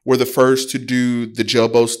 We were the first to do the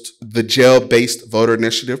jail-based voter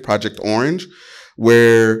initiative, Project Orange,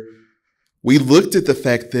 where we looked at the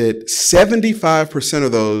fact that 75%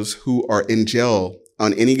 of those who are in jail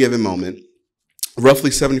on any given moment,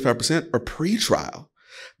 roughly 75% are pretrial.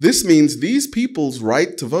 This means these people's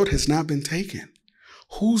right to vote has not been taken.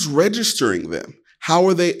 Who's registering them? How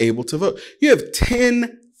are they able to vote? You have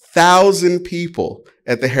 10,000 people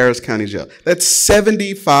at the Harris County Jail. That's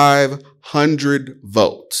 7,500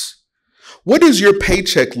 votes. What does your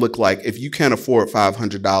paycheck look like if you can't afford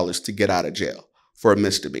 $500 to get out of jail for a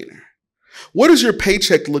misdemeanor? What does your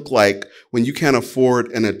paycheck look like when you can't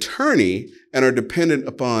afford an attorney and are dependent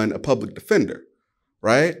upon a public defender,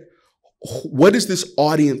 right? What does this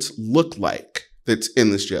audience look like that's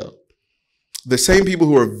in this jail? The same people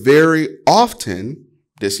who are very often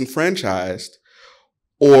disenfranchised,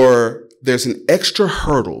 or there's an extra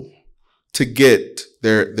hurdle to get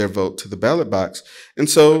their vote to the ballot box. And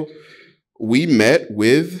so we met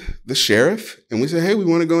with the sheriff and we said, hey, we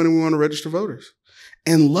want to go in and we want to register voters.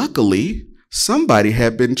 And luckily, somebody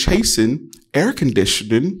had been chasing air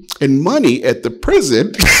conditioning and money at the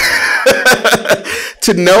prison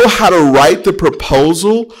to know how to write the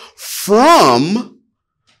proposal from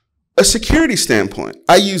a security standpoint.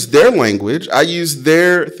 I used their language. I used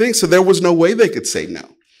their thing. So there was no way they could say no,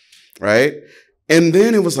 right? And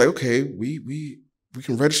then it was like, okay, we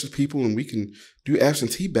can register people and we can do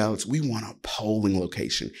absentee ballots. We want a polling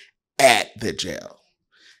location at the jail.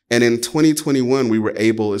 And in 2021, we were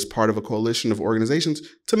able, as part of a coalition of organizations,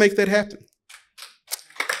 to make that happen.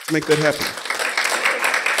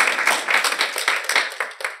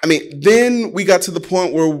 I mean, then we got to the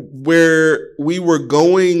point where we were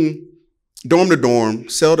going dorm to dorm,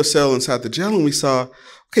 cell to cell inside the jail, and we saw,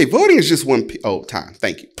 okay, voting is just one time.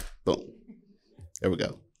 Thank you. Boom. There we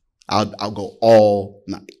go. I'll go all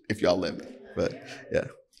night if y'all let me. But yeah.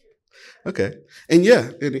 Okay. And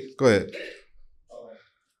yeah, Eddie, go ahead.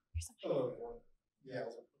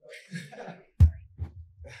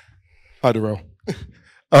 Hi, Darrell.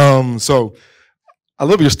 So I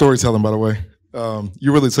love your storytelling, by the way.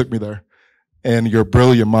 You really took me there, and your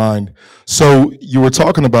brilliant mind. So you were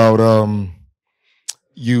talking about how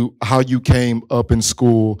you came up in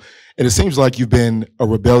school, and it seems like you've been a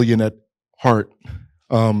rebellion at heart,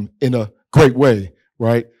 in a great way,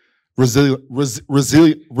 right? Resiliency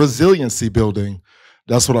building,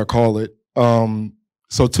 that's what I call it.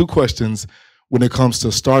 So 2 questions when it comes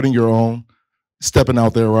to starting your own, stepping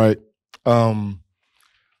out there, right?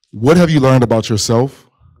 What have you learned about yourself?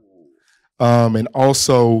 And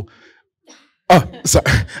also, hey,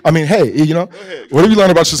 what have you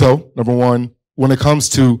learned about yourself, number one, when it comes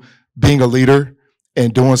to being a leader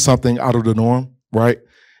and doing something out of the norm, right?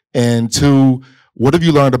 And 2, what have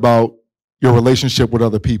you learned about your relationship with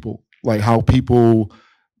other people? Like how people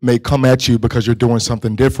may come at you because you're doing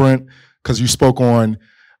something different, because you spoke on,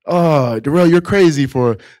 Darrell, you're crazy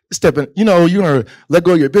for stepping, you're going to let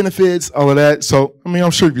go of your benefits, all of that. So, I mean,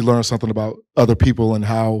 I'm sure you learned something about other people and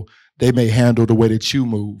how they may handle the way that you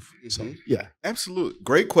move. So, yeah. Absolutely.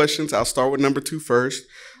 Great questions. I'll start with number 2 first.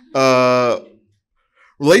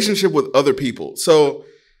 Relationship with other people. So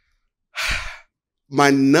my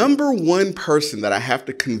number one person that I have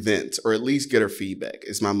to convince or at least get her feedback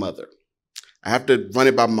is my mother. I have to run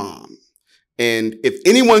it by mom. And if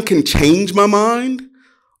anyone can change my mind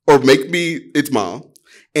or make me, it's mom.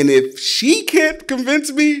 And if she can't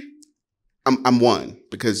convince me, I'm one,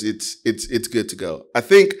 because it's good to go. I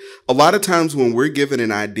think a lot of times when we're given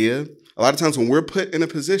an idea, a lot of times when we're put in a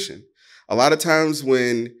position, a lot of times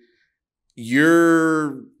when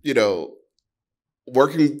you're,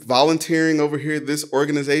 volunteering over here at this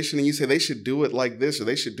organization and you say they should do it like this or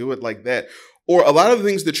they should do it like that, or a lot of the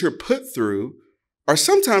things that you're put through are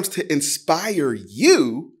sometimes to inspire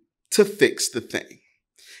you to fix the thing.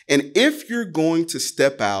 And if you're going to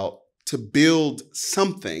step out to build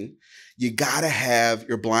something, you got to have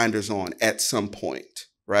your blinders on at some point,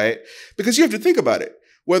 right? Because you have to think about it.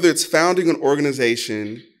 Whether it's founding an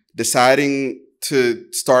organization, deciding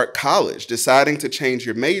to start college, deciding to change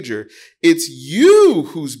your major, it's you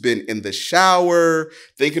who's been in the shower,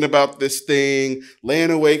 thinking about this thing, laying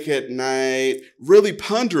awake at night, really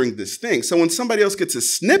pondering this thing. So when somebody else gets a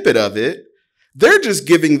snippet of it, they're just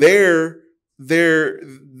giving their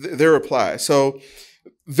reply. So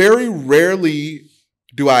very rarely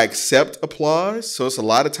do I accept applause. So it's a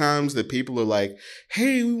lot of times that people are like,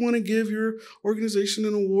 hey, we want to give your organization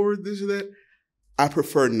an award, this or that. I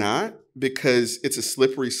prefer not, because it's a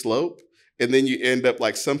slippery slope. And then you end up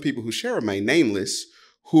like some people who shall remain nameless,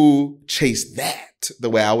 who chase that the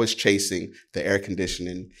way I was chasing the air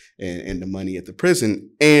conditioning and the money at the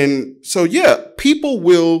prison. And so, yeah, people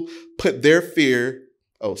will put their fear.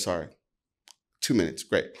 Oh, sorry. 2 minutes.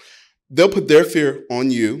 Great. They'll put their fear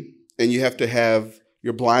on you, and you have to have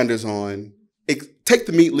your blinders on. Take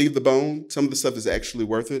the meat, leave the bone. Some of the stuff is actually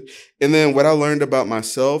worth it. And then what I learned about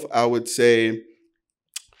myself, I would say,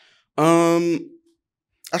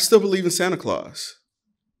 I still believe in Santa Claus.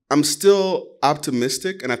 I'm still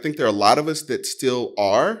optimistic, and I think there are a lot of us that still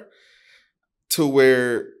are, to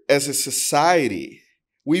where as a society,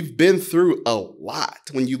 we've been through a lot.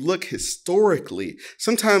 When you look historically,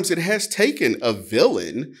 sometimes it has taken a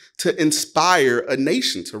villain to inspire a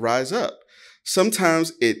nation to rise up.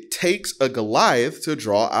 Sometimes it takes a Goliath to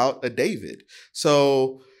draw out a David.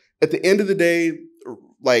 So at the end of the day,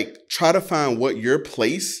 like, try to find what your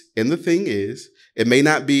place in the thing is. It may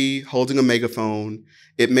not be holding a megaphone.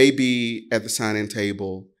 It may be at the sign-in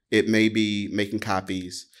table. It may be making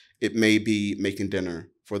copies. It may be making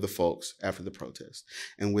dinner for the folks after the protest.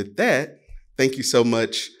 And with that, thank you so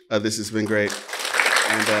much. This has been great.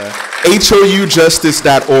 And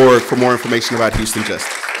houjustice.org for more information about Houston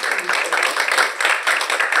Justice.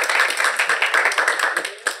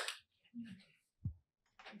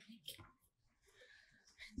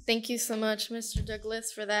 Thank you so much, Mr.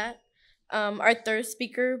 Douglas, for that. Our third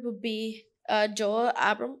speaker will be Joel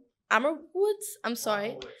Amerwoods. I'm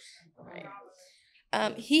sorry.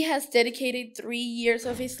 He has dedicated 3 years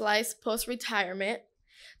of his life post-retirement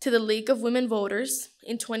to the League of Women Voters.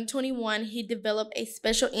 In 2021, he developed a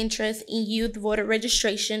special interest in youth voter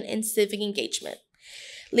registration and civic engagement,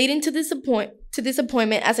 leading to this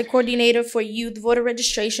appointment as a coordinator for youth voter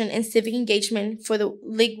registration and civic engagement for the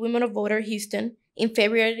League Women of Voter Houston in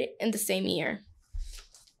February in the same year.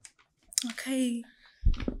 Okay.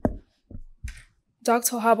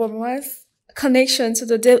 Dr. Habermas' connection to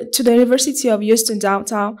the University of Houston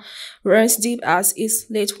downtown runs deep as his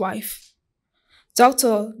late wife.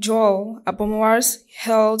 Dr. Joel Habermas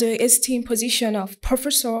held the esteemed position of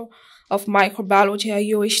Professor of Microbiology at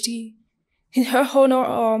UHD. In her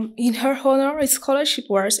honor, a scholarship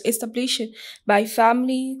was established by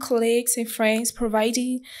family, colleagues, and friends,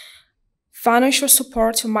 providing financial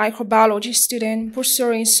support to microbiology students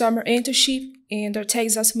pursuing summer internship in the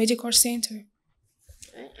Texas Medical Center.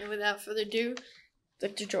 Right, and without further ado,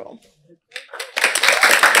 Dr. Joel.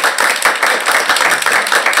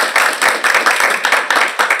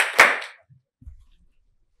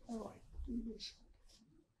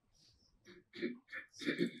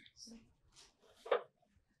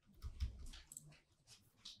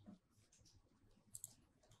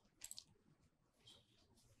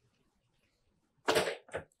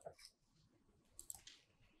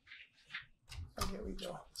 Oh, here we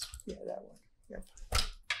go. Yeah, that one. Yep.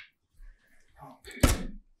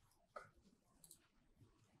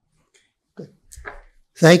 Good.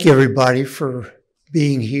 Thank you, everybody, for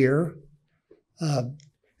being here.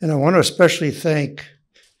 And I want to especially thank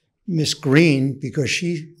Miss Green, because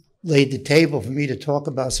she laid the table for me to talk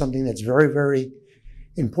about something that's very, very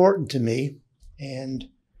important to me. And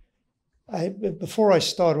before I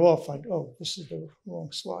start off, this is the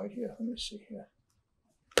wrong slide here. Let me see here.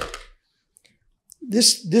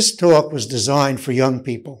 This talk was designed for young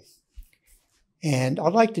people. And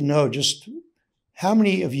I'd like to know just How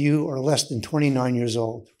many of you are less than 29 years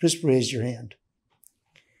old? Just raise your hand.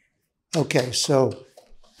 Okay, so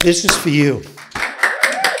this is for you.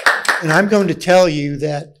 And I'm going to tell you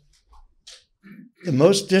that the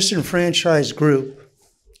most disenfranchised group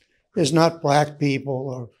is not black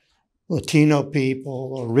people or Latino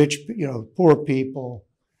people or rich, poor people.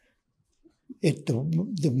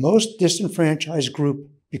 The most disenfranchised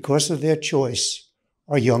group, because of their choice,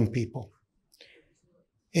 are young people.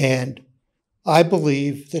 And I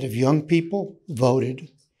believe that if young people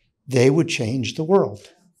voted, they would change the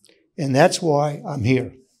world. And that's why I'm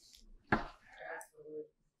here. I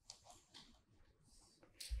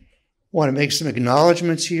want to make some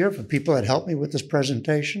acknowledgments here for people that helped me with this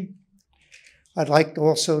presentation. I'd like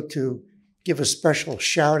also to give a special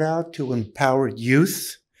shout out to Empowered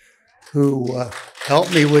Youth who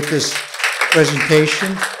helped me with this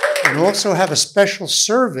presentation, and also have a special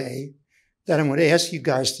survey that I'm going to ask you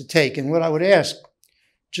guys to take. And what I would ask,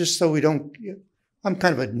 just so we don't, I'm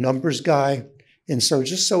kind of a numbers guy, and so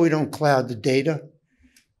just so we don't cloud the data,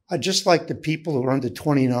 I'd just like the people who are under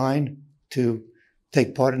 29 to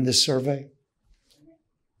take part in this survey.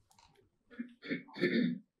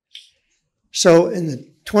 So in the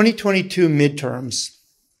 2022 midterms,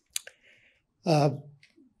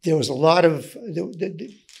 there was a lot of,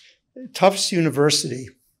 Tufts University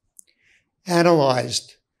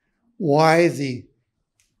analyzed why the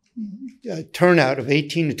turnout of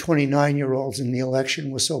 18 to 29-year-olds in the election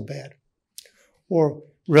was so bad, or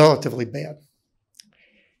relatively bad.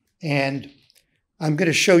 And I'm going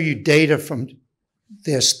to show you data from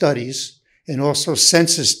their studies and also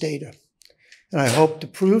census data. And I hope to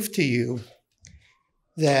prove to you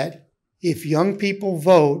that if young people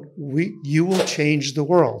vote, you will change the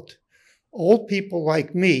world. Old people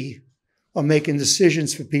like me are making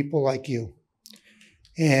decisions for people like you.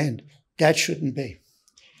 And that shouldn't be.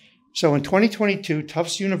 So in 2022,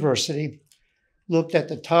 Tufts University looked at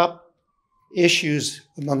the top issues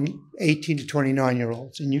among 18 to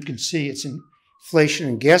 29-year-olds. And you can see it's inflation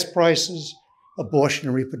and gas prices, abortion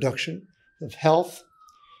and reproduction of health,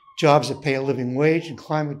 jobs that pay a living wage, and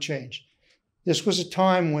climate change. This was a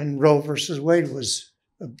time when Roe versus Wade was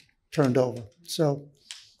turned over. So,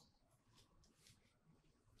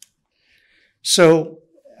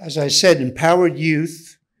 as I said, Empowered Youth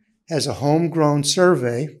has a homegrown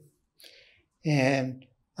survey, and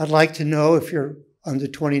I'd like to know, if you're under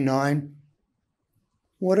 29,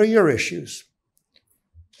 what are your issues?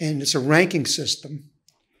 And it's a ranking system.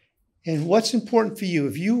 And what's important for you?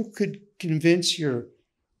 If you could convince your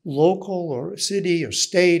local or city or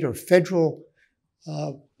state or federal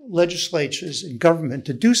legislatures and government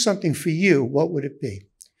to do something for you, what would it be?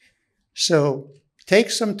 So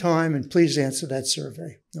take some time and please answer that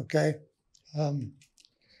survey, okay?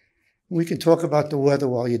 We can talk about the weather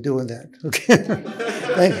while you're doing that, okay?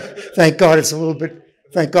 Thank God it's a little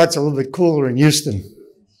bit cooler in Houston.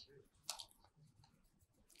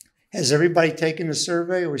 Has everybody taken the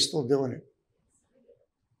survey, or are we still doing it?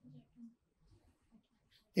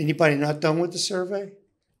 Anybody not done with the survey?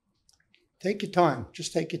 Take your time.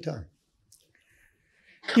 Just take your time.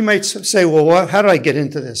 You might say, well, how did I get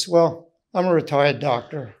into this? Well, I'm a retired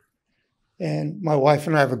doctor, and my wife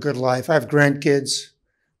and I have a good life. I have grandkids.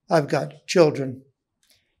 I've got children,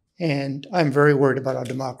 and I'm very worried about our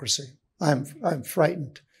democracy. I'm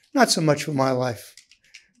frightened. Not so much for my life,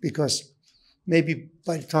 because maybe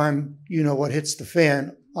by the time you know what hits the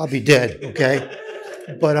fan, I'll be dead, okay?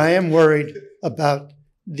 But I am worried about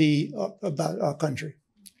our country.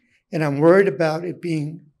 And I'm worried about it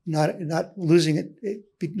being not losing it,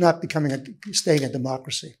 not staying a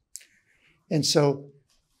democracy. And so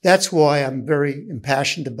that's why I'm very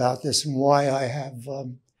impassioned about this, and why I have,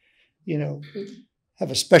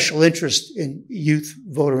 have a special interest in youth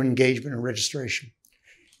voter engagement and registration.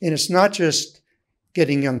 And it's not just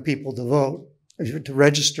getting young people to vote, to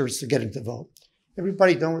register, it's to get them to vote.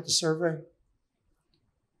 Everybody done with the survey?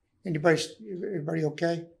 Everybody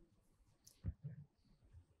okay?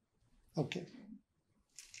 Okay.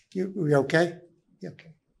 We okay? Yeah,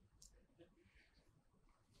 okay.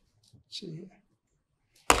 Let's see here.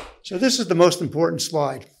 So this is the most important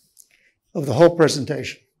slide of the whole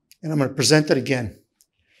presentation, and I'm going to present it again.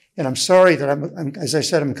 And I'm sorry that I'm as I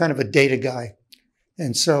said, I'm kind of a data guy,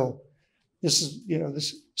 and so this is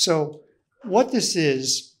So what this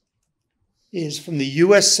is from the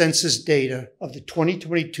U.S. Census data of the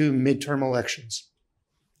 2022 midterm elections,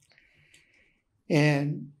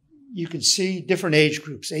 and you can see different age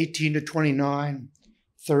groups: 18 to 29,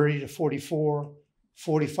 30 to 44,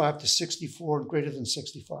 45 to 64, and greater than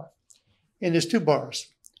 65. And there's two bars.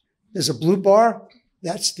 There's a blue bar,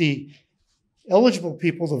 that's the eligible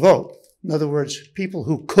people to vote. In other words, people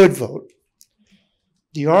who could vote.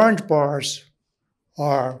 The orange bars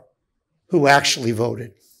are who actually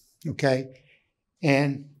voted, okay?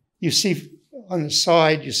 And you see on the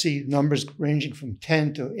side, you see numbers ranging from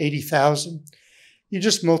 10 to 80,000. You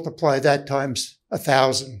just multiply that times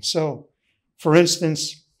 1,000. So, for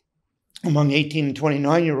instance, among 18 and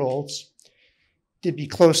 29-year-olds, there'd be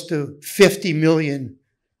close to 50 million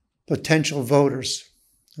potential voters,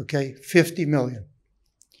 okay? 50 million.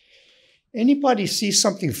 Anybody see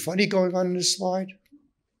something funny going on in this slide?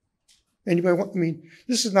 Anybody want, I mean,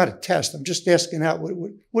 this is not a test. I'm just asking out,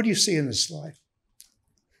 what do you see in this slide?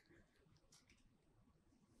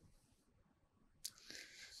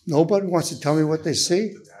 Nobody wants to tell me what they see?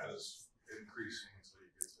 The data's increasing until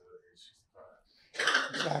you get to age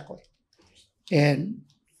 65. Exactly. And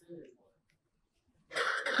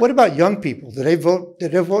what about young people? Do they vote?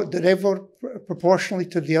 Did they vote proportionally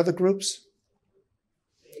to the other groups?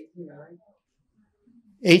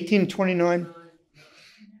 18, 29.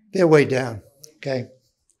 They're way down. Okay.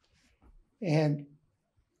 And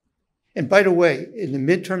by the way, in the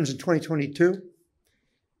midterms in 2022,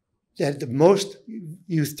 they had the most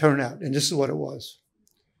youth turnout, and this is what it was.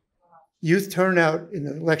 Youth turnout in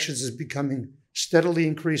the elections is becoming steadily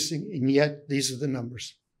increasing, and yet these are the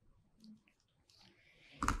numbers.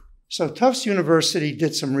 So Tufts University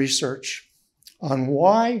did some research on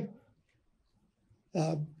why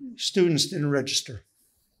students didn't register.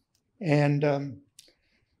 And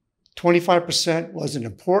 25% wasn't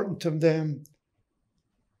important to them.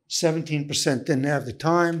 17% didn't have the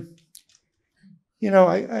time. You know,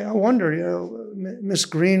 I wonder, you know, Miss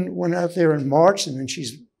Green went out there in March, and then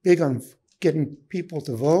she's big on getting people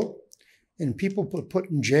to vote. And people were put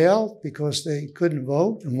in jail because they couldn't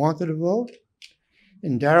vote and wanted to vote.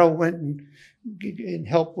 And Darrell went and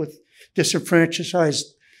helped with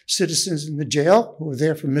disenfranchised citizens in the jail who were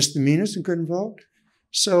there for misdemeanors and couldn't vote.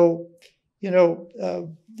 So, you know,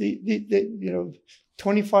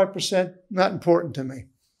 25% not important to me,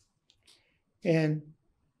 and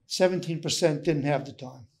 17% didn't have the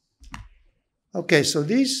time. Okay, so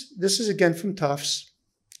this is again from Tufts,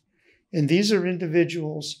 and these are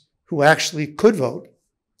individuals who actually could vote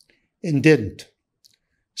and didn't.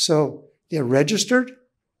 So they're registered,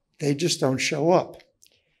 they just don't show up.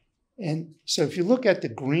 And so if you look at the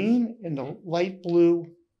green and the light blue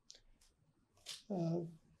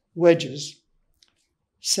wedges,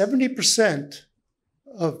 70%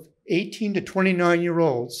 of 18 to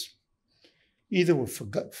 29-year-olds either were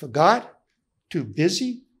forgot, too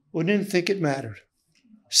busy, or didn't think it mattered.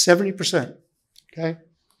 70%, okay?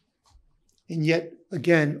 And yet,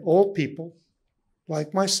 again, old people,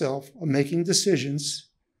 like myself, are making decisions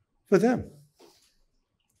for them.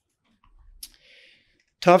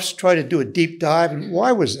 Tufts tried to do a deep dive, and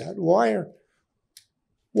why was that? Why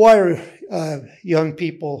are young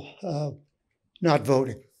people not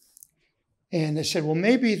voting? And they said, well,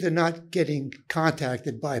 maybe they're not getting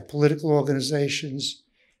contacted by political organizations,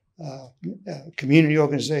 community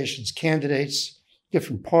organizations, candidates,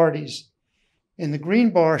 different parties. And the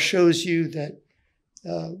green bar shows you that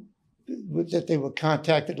they were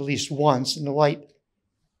contacted at least once, and the light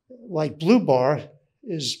blue bar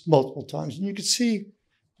is multiple times. And you can see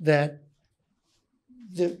that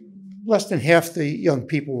less than half the young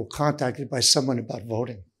people were contacted by someone about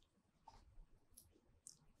voting.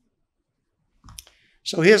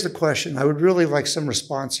 So here's the question. I would really like some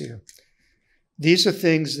response here. These are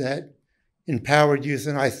things that Empowered Youth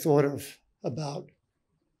and I thought of about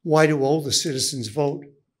why do older citizens vote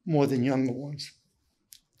more than younger ones.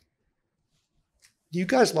 Do you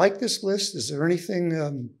guys like this list? Is there anything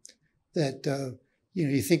that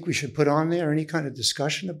you think we should put on there? Any kind of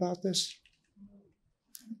discussion about this?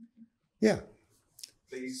 Yeah.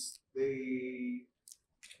 They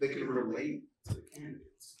can relate to the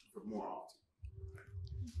candidates for more often.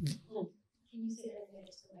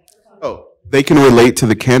 Oh, they can relate to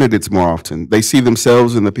the candidates more often. They see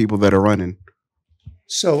themselves in the people that are running.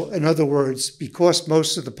 So, in other words, because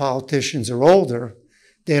most of the politicians are older,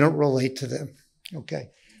 they don't relate to them. Okay,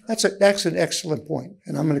 that's an excellent point,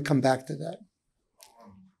 and I'm going to come back to that.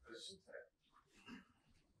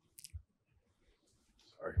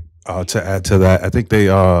 Sorry. To add to that, I think they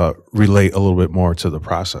relate a little bit more to the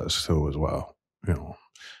process too, as well. You know,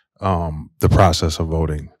 the process of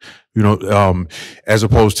voting. You know, as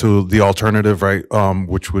opposed to the alternative, right?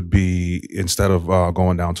 Which would be instead of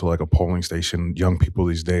going down to like a polling station, young people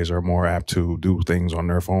these days are more apt to do things on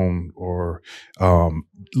their phone, or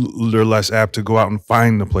they're less apt to go out and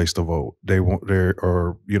find the place to vote.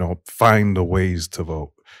 Or find the ways to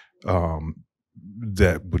vote.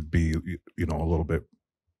 That would be, a little bit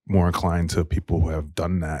more inclined to people who have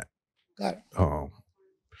done that Got it. Um,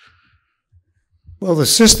 Well, the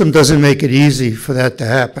system doesn't make it easy for that to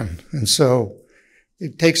happen. And so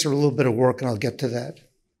it takes a little bit of work, and I'll get to that.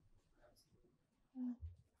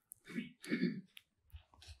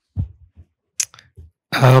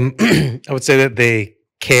 I would say that they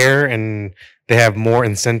care and they have more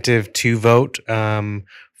incentive to vote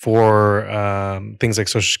for things like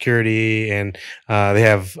Social Security, and they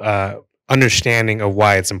have understanding of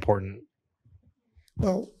why it's important.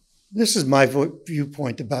 Well, this is my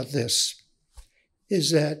viewpoint about this,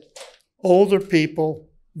 is that older people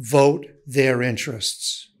vote their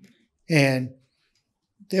interests. And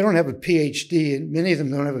they don't have a PhD, and many of them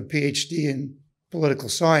don't have a PhD in political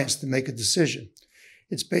science to make a decision.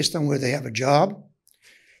 It's based on where they have a job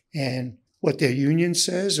and what their union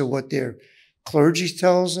says or what their clergy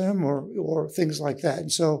tells them or things like that.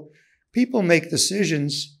 And so people make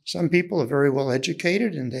decisions. Some people are very well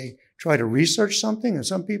educated and they try to research something, and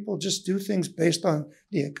some people just do things based on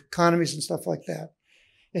the economies and stuff like that.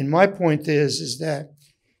 And my point is that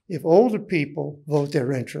if older people vote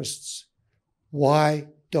their interests, why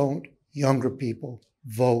don't younger people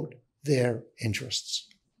vote their interests?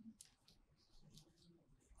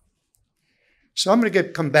 So I'm going to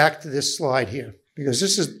come back to this slide here, because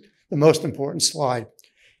this is the most important slide.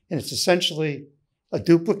 And it's essentially a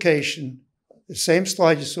duplication, the same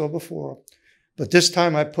slide you saw before, but this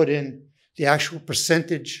time I put in the actual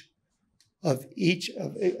percentage of each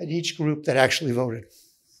group that actually voted.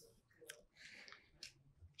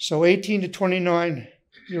 So 18 to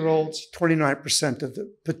 29-year-olds, 29% of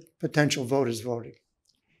the potential voters voted.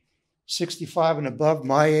 65 and above,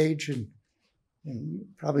 my age, and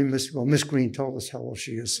probably Miss Green told us how old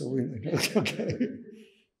she is, so we okay.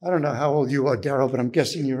 I don't know how old you are, Darryl, but I'm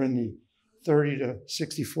guessing you're in the 30 to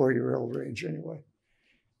 64-year-old range anyway.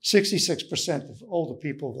 66% of older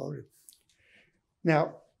people voted.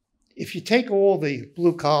 Now, if you take all the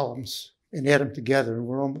blue columns and add them together, and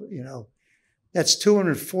we're on, that's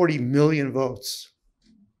 240 million votes.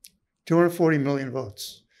 240 million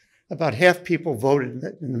votes. About half people voted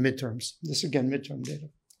in the midterms. This, again, midterm data.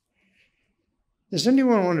 Does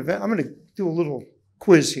anyone want to, I'm going to do a little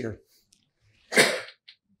quiz here.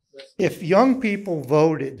 If young people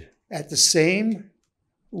voted at the same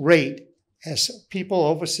rate as people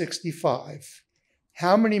over 65,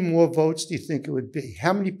 how many more votes do you think it would be?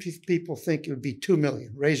 How many people think it would be 2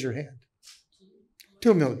 million? Raise your hand.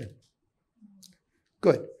 2 million.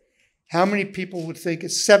 Good. How many people would think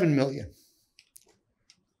it's 7 million?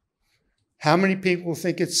 How many people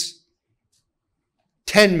think it's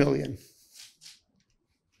 10 million?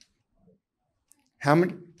 How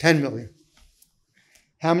many? 10 million.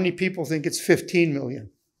 How many people think it's 15 million?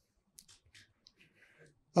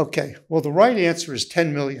 Okay, well, the right answer is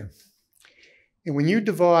 10 million. And when you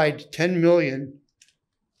divide 10 million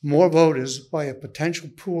more voters by a potential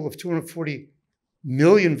pool of 240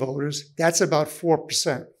 million voters, that's about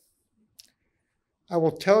 4%. I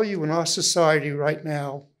will tell you, in our society right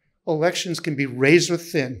now, elections can be razor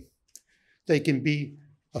thin. They can be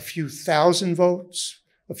a few thousand votes,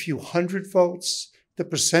 a few hundred votes. The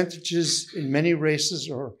percentages in many races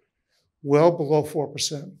are well below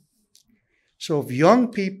 4%. So if young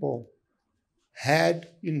people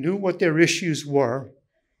knew what their issues were,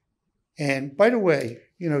 and by the way,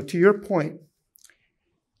 to your point,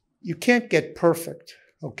 you can't get perfect,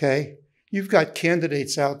 okay? You've got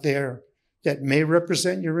candidates out there that may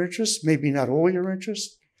represent your interests, maybe not all your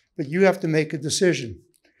interests, but you have to make a decision.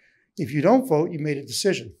 If you don't vote, you made a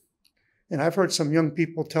decision. And I've heard some young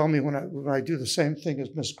people tell me when I do the same thing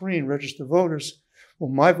as Ms. Green, register voters,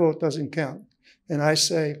 well, my vote doesn't count. And I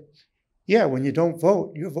say, yeah, when you don't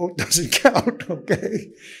vote, your vote doesn't count,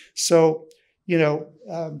 okay? So,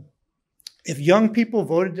 if young people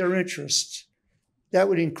voted their interests, that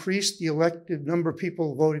would increase the elected number of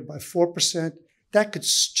people voting by 4%. That could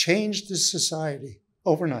change this society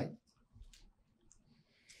overnight.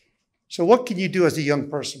 So what can you do as a young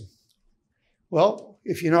person? Well,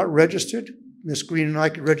 if you're not registered, Ms. Green and I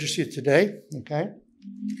could register you today, okay?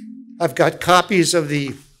 I've got copies of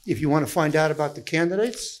if you want to find out about the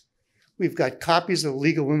candidates, we've got copies of the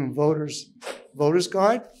League of Women Voters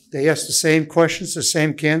Guide. They ask the same questions, the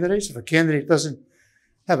same candidates. If a candidate doesn't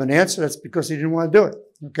have an answer, that's because he didn't want to do it,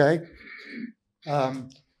 okay?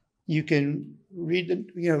 You can read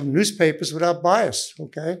the newspapers without bias,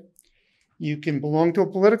 okay? You can belong to a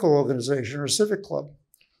political organization or a civic club,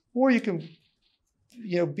 or you can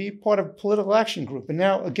be part of a political action group. And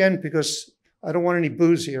now, again, because I don't want any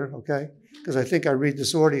booze here, okay? Because I think I read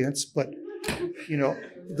this audience, but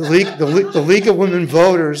the League of Women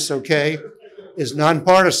Voters, okay, is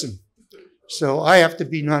nonpartisan. So I have to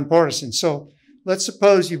be nonpartisan. So let's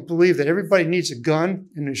suppose you believe that everybody needs a gun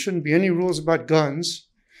and there shouldn't be any rules about guns.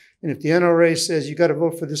 And if the NRA says you got to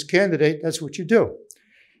vote for this candidate, that's what you do.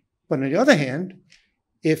 But on the other hand,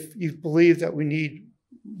 if you believe that we need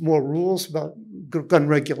more rules about gun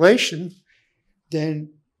regulation,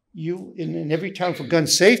 then you, in every town for gun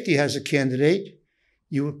safety has a candidate,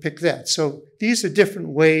 you would pick that. So these are different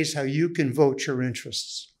ways how you can vote your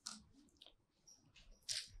interests.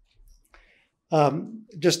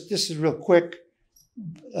 This is real quick.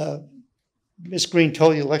 Ms. Green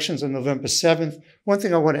told you elections on November 7th. One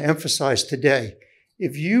thing I want to emphasize today,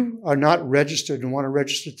 if you are not registered and want to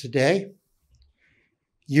register today,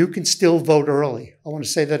 you can still vote early. I want to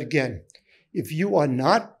say that again. If you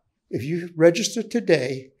register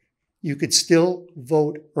today, you could still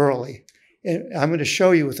vote early. And I'm going to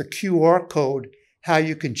show you with a QR code how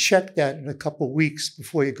you can check that in a couple of weeks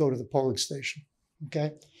before you go to the polling station,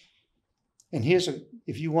 okay? And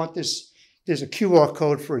if you want this, there's a QR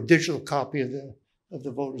code for a digital copy of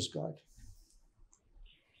the voter's guide.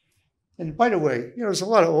 And by the way, there's a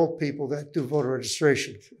lot of old people that do voter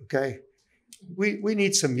registration, okay? We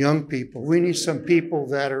need some young people. We need some people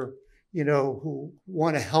that are, who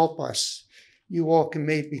want to help us. You all can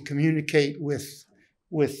maybe communicate with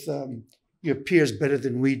your peers better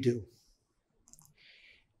than we do.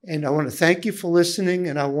 And I want to thank you for listening,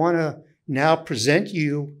 and I want to now present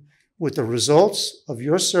you with the results of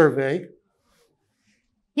your survey.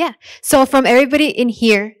 Yeah. So from everybody in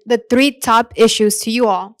here, the 3 top issues to you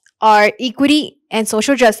all are equity and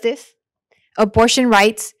social justice, abortion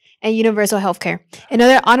rights, and universal health care.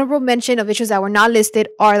 Another honorable mention of issues that were not listed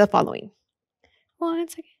are the following. 1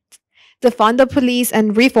 second. Defund the police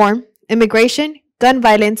and reform, immigration, gun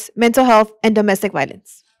violence, mental health, and domestic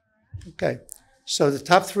violence. Okay. So the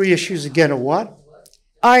top 3 issues again are what?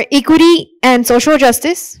 Are equity and social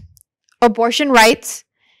justice, abortion rights,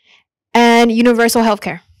 and universal health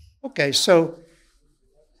care. Okay, so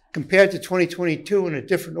compared to 2022 in a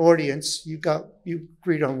different audience, you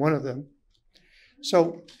agreed on one of them.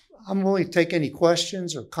 So I'm willing to take any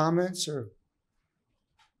questions or comments or.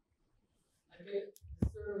 I think the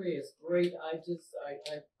survey is great. I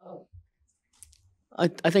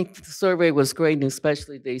think the survey was great, and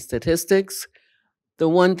especially the statistics. The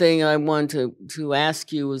one thing I want to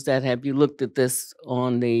ask you is that have you looked at this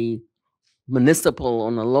on the municipal,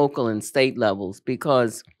 on the local and state levels?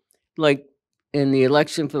 Because like in the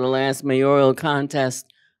election for the last mayoral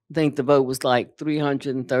contest, I think the vote was like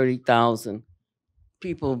 330,000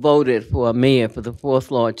 people voted for a mayor for the 4th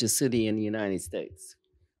largest city in the United States.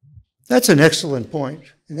 That's an excellent point.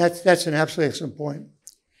 And that's an absolutely excellent point.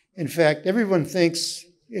 In fact, everyone thinks,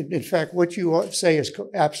 in fact, what you say is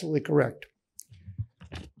absolutely correct.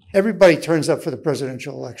 Everybody turns up for the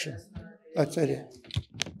presidential election. That's it.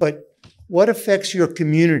 But what affects your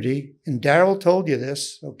community, and Darrell told you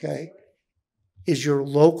this, okay, is your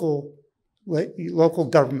local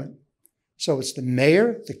government. So it's the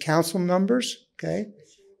mayor, the council members, okay,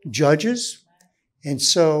 judges. And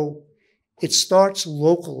so it starts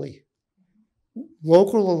locally.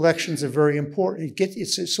 Local elections are very important.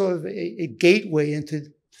 It's a sort of a gateway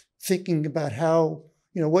into thinking about how,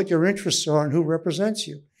 what your interests are and who represents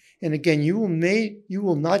you. And again, you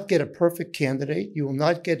will not get a perfect candidate. You will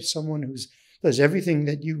not get someone who does everything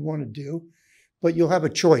that you want to do, but you'll have a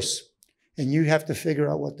choice, and you have to figure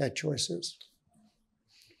out what that choice is.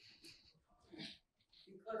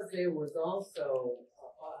 Because there was also,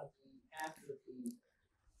 after the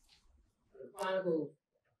Chronicles,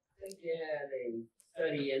 I think they had a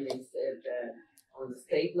study, and they said that on the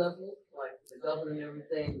state level, like the governor and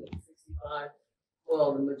everything, 65,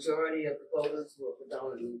 well, the majority of the voters were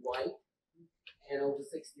predominantly white and over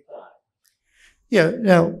 65. Yeah,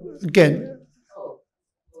 now, again,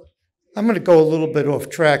 I'm going to go a little bit off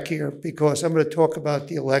track here because I'm going to talk about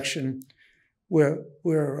the election where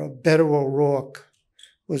Beto O'Rourke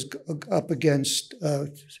was up against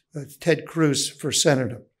Ted Cruz for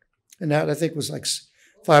senator. And that, I think, was like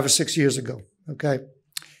 5 or 6 years ago, okay?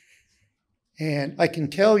 And I can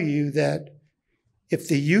tell you that if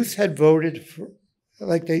the youth had voted for,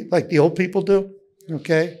 like the old people do,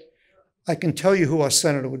 okay, I can tell you who our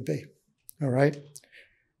senator would be, all right?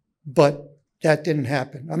 But that didn't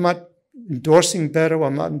happen. I'm not endorsing Beto.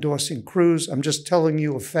 I'm not endorsing Cruz. I'm just telling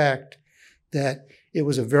you a fact that it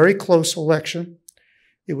was a very close election.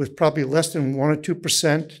 It was probably less than 1 or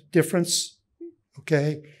 2% difference,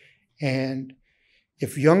 okay? And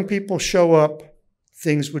if young people show up,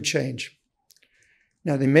 things would change.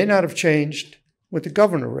 Now, they may not have changed with the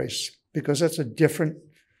governor race because that's a different,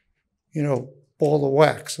 ball of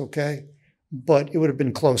wax, okay? But it would have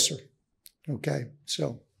been closer, okay?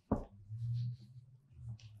 So.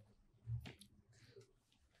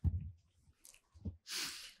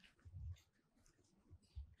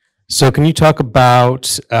 So can you talk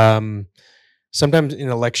about sometimes in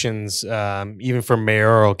elections, even for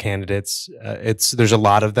mayoral candidates, there's a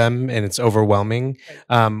lot of them and it's overwhelming.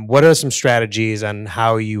 What are some strategies on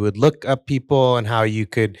how you would look up people and how you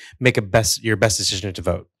could make your best decision to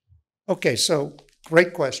vote? Okay, so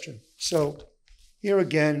great question. So here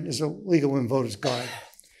again is a Legal Women Voters Guide.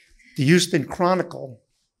 The Houston Chronicle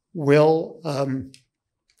will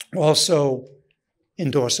also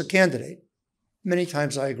endorse a candidate. Many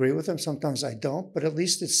times I agree with them, sometimes I don't, but at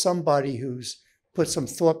least it's somebody who's put some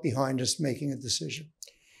thought behind us making a decision.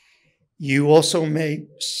 You also may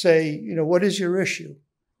say, you know, what is your issue?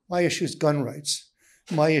 My issue is gun rights.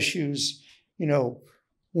 My issue is, you know,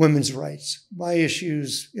 women's rights. My issue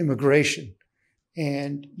is immigration.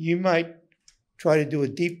 And you might try to do a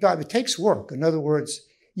deep dive. It takes work. In other words,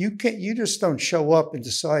 you just don't show up and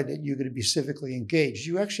decide that you're going to be civically engaged.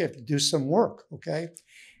 You actually have to do some work, okay?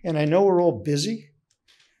 And I know we're all busy,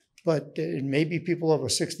 but maybe people over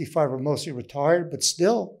 65 are mostly retired, but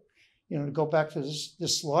still, you know, to go back to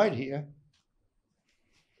this slide here,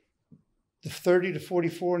 the 30 to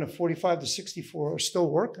 44 and the 45 to 64 are still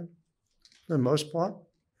working for the most part.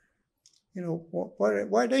 You know,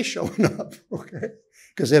 why are they showing up? Okay,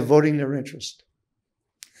 because they're voting their interest.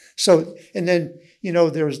 So, and then, you know,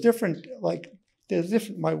 there's different,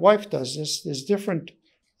 my wife does this, there's different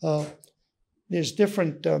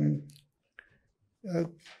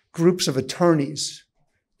groups of attorneys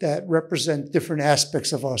that represent different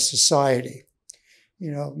aspects of our society.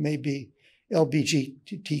 You know, maybe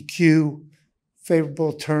LGBTQ favorable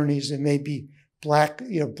attorneys, and maybe black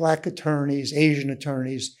attorneys, Asian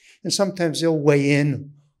attorneys, and sometimes they'll weigh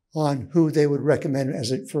in on who they would recommend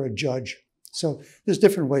for a judge. So there's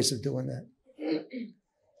different ways of doing that.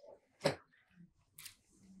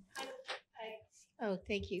 Oh,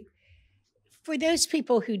 thank you. For those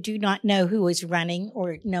people who do not know who is running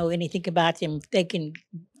or know anything about them, they can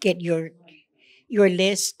get your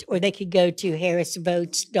list, or they could go to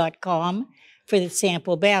harrisvotes.com for the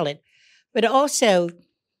sample ballot. But also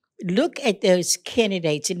look at those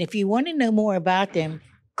candidates, and if you want to know more about them,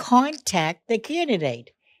 contact the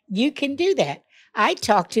candidate. You can do that. I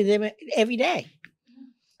talk to them every day.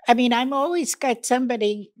 I mean, I'm always got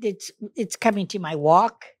somebody that's coming to my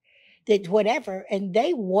walk, that whatever, and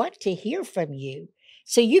they want to hear from you.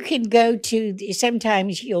 So you can go to,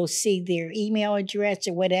 sometimes you'll see their email address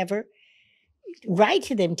or whatever. Write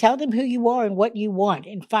to them, tell them who you are and what you want,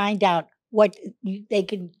 and find out what they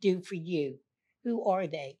can do for you. Who are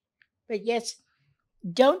they? But yes,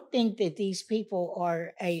 don't think that these people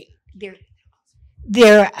are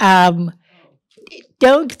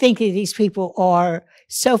don't think that these people are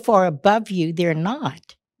so far above you. They're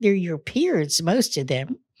not. They're your peers, most of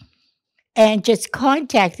them. And just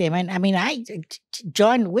contact them. And I mean,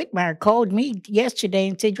 John Whitmire called me yesterday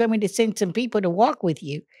and said, "You want me to send some people to walk with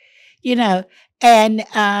you?" You know, and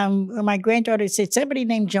my granddaughter said, "Somebody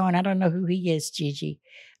named John. I don't know who he is, Gigi."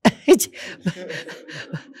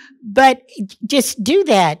 But just do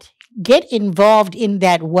that. Get involved in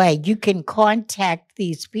that way. You can contact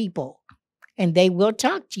these people and they will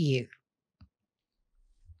talk to you.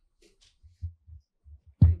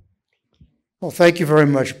 Well, thank you very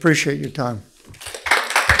much. Appreciate your time.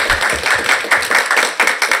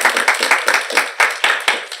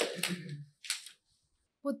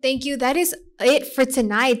 Well, thank you. That is it for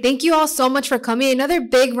tonight. Thank you all so much for coming. Another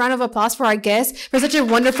big round of applause for our guests for such a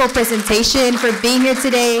wonderful presentation, for being here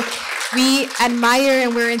today. We admire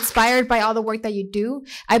and we're inspired by all the work that you do.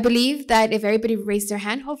 I believe that if everybody raised their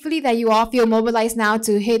hand, hopefully that you all feel mobilized now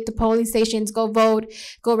to hit the polling stations, go vote,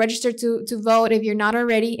 go register to vote. If you're not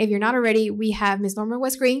already, we have Ms. Norma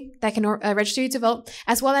West Green that can register you to vote,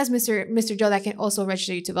 as well as Mr. Joe that can also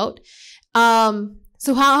register you to vote.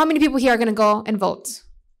 So how many people here are going to go and vote?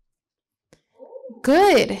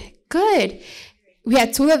 Good. We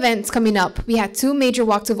had 2 events coming up. We had 2 major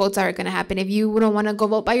walk to votes that are going to happen. If you don't want to go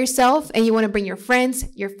vote by yourself and you want to bring your friends,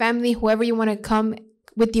 your family, whoever you want to come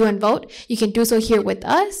with you and vote, you can do so here with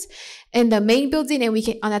us in the main building,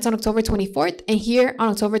 and that's on October 24th, and here on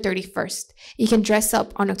October 31st. You can dress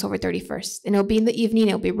up on October 31st, and it'll be in the evening.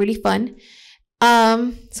 It'll be really fun.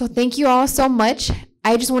 So thank you all so much.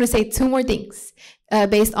 I just want to say 2 more things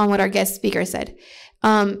based on what our guest speaker said.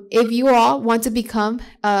 If you all want to become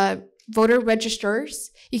voter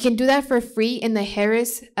registrars, you can do that for free in the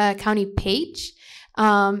Harris County page.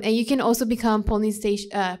 And you can also become polling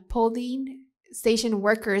station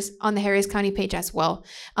workers on the Harris County page as well.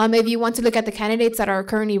 If you want to look at the candidates that are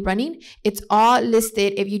currently running, it's all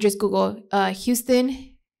listed if you just Google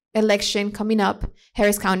Houston election coming up,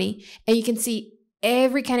 Harris County, and you can see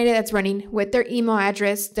every candidate that's running with their email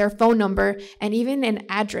address, their phone number, and even an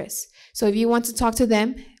address. So if you want to talk to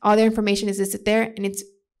them, all their information is listed there and it's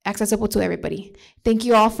accessible to everybody. Thank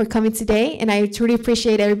you all for coming today, and I truly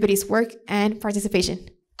appreciate everybody's work and participation.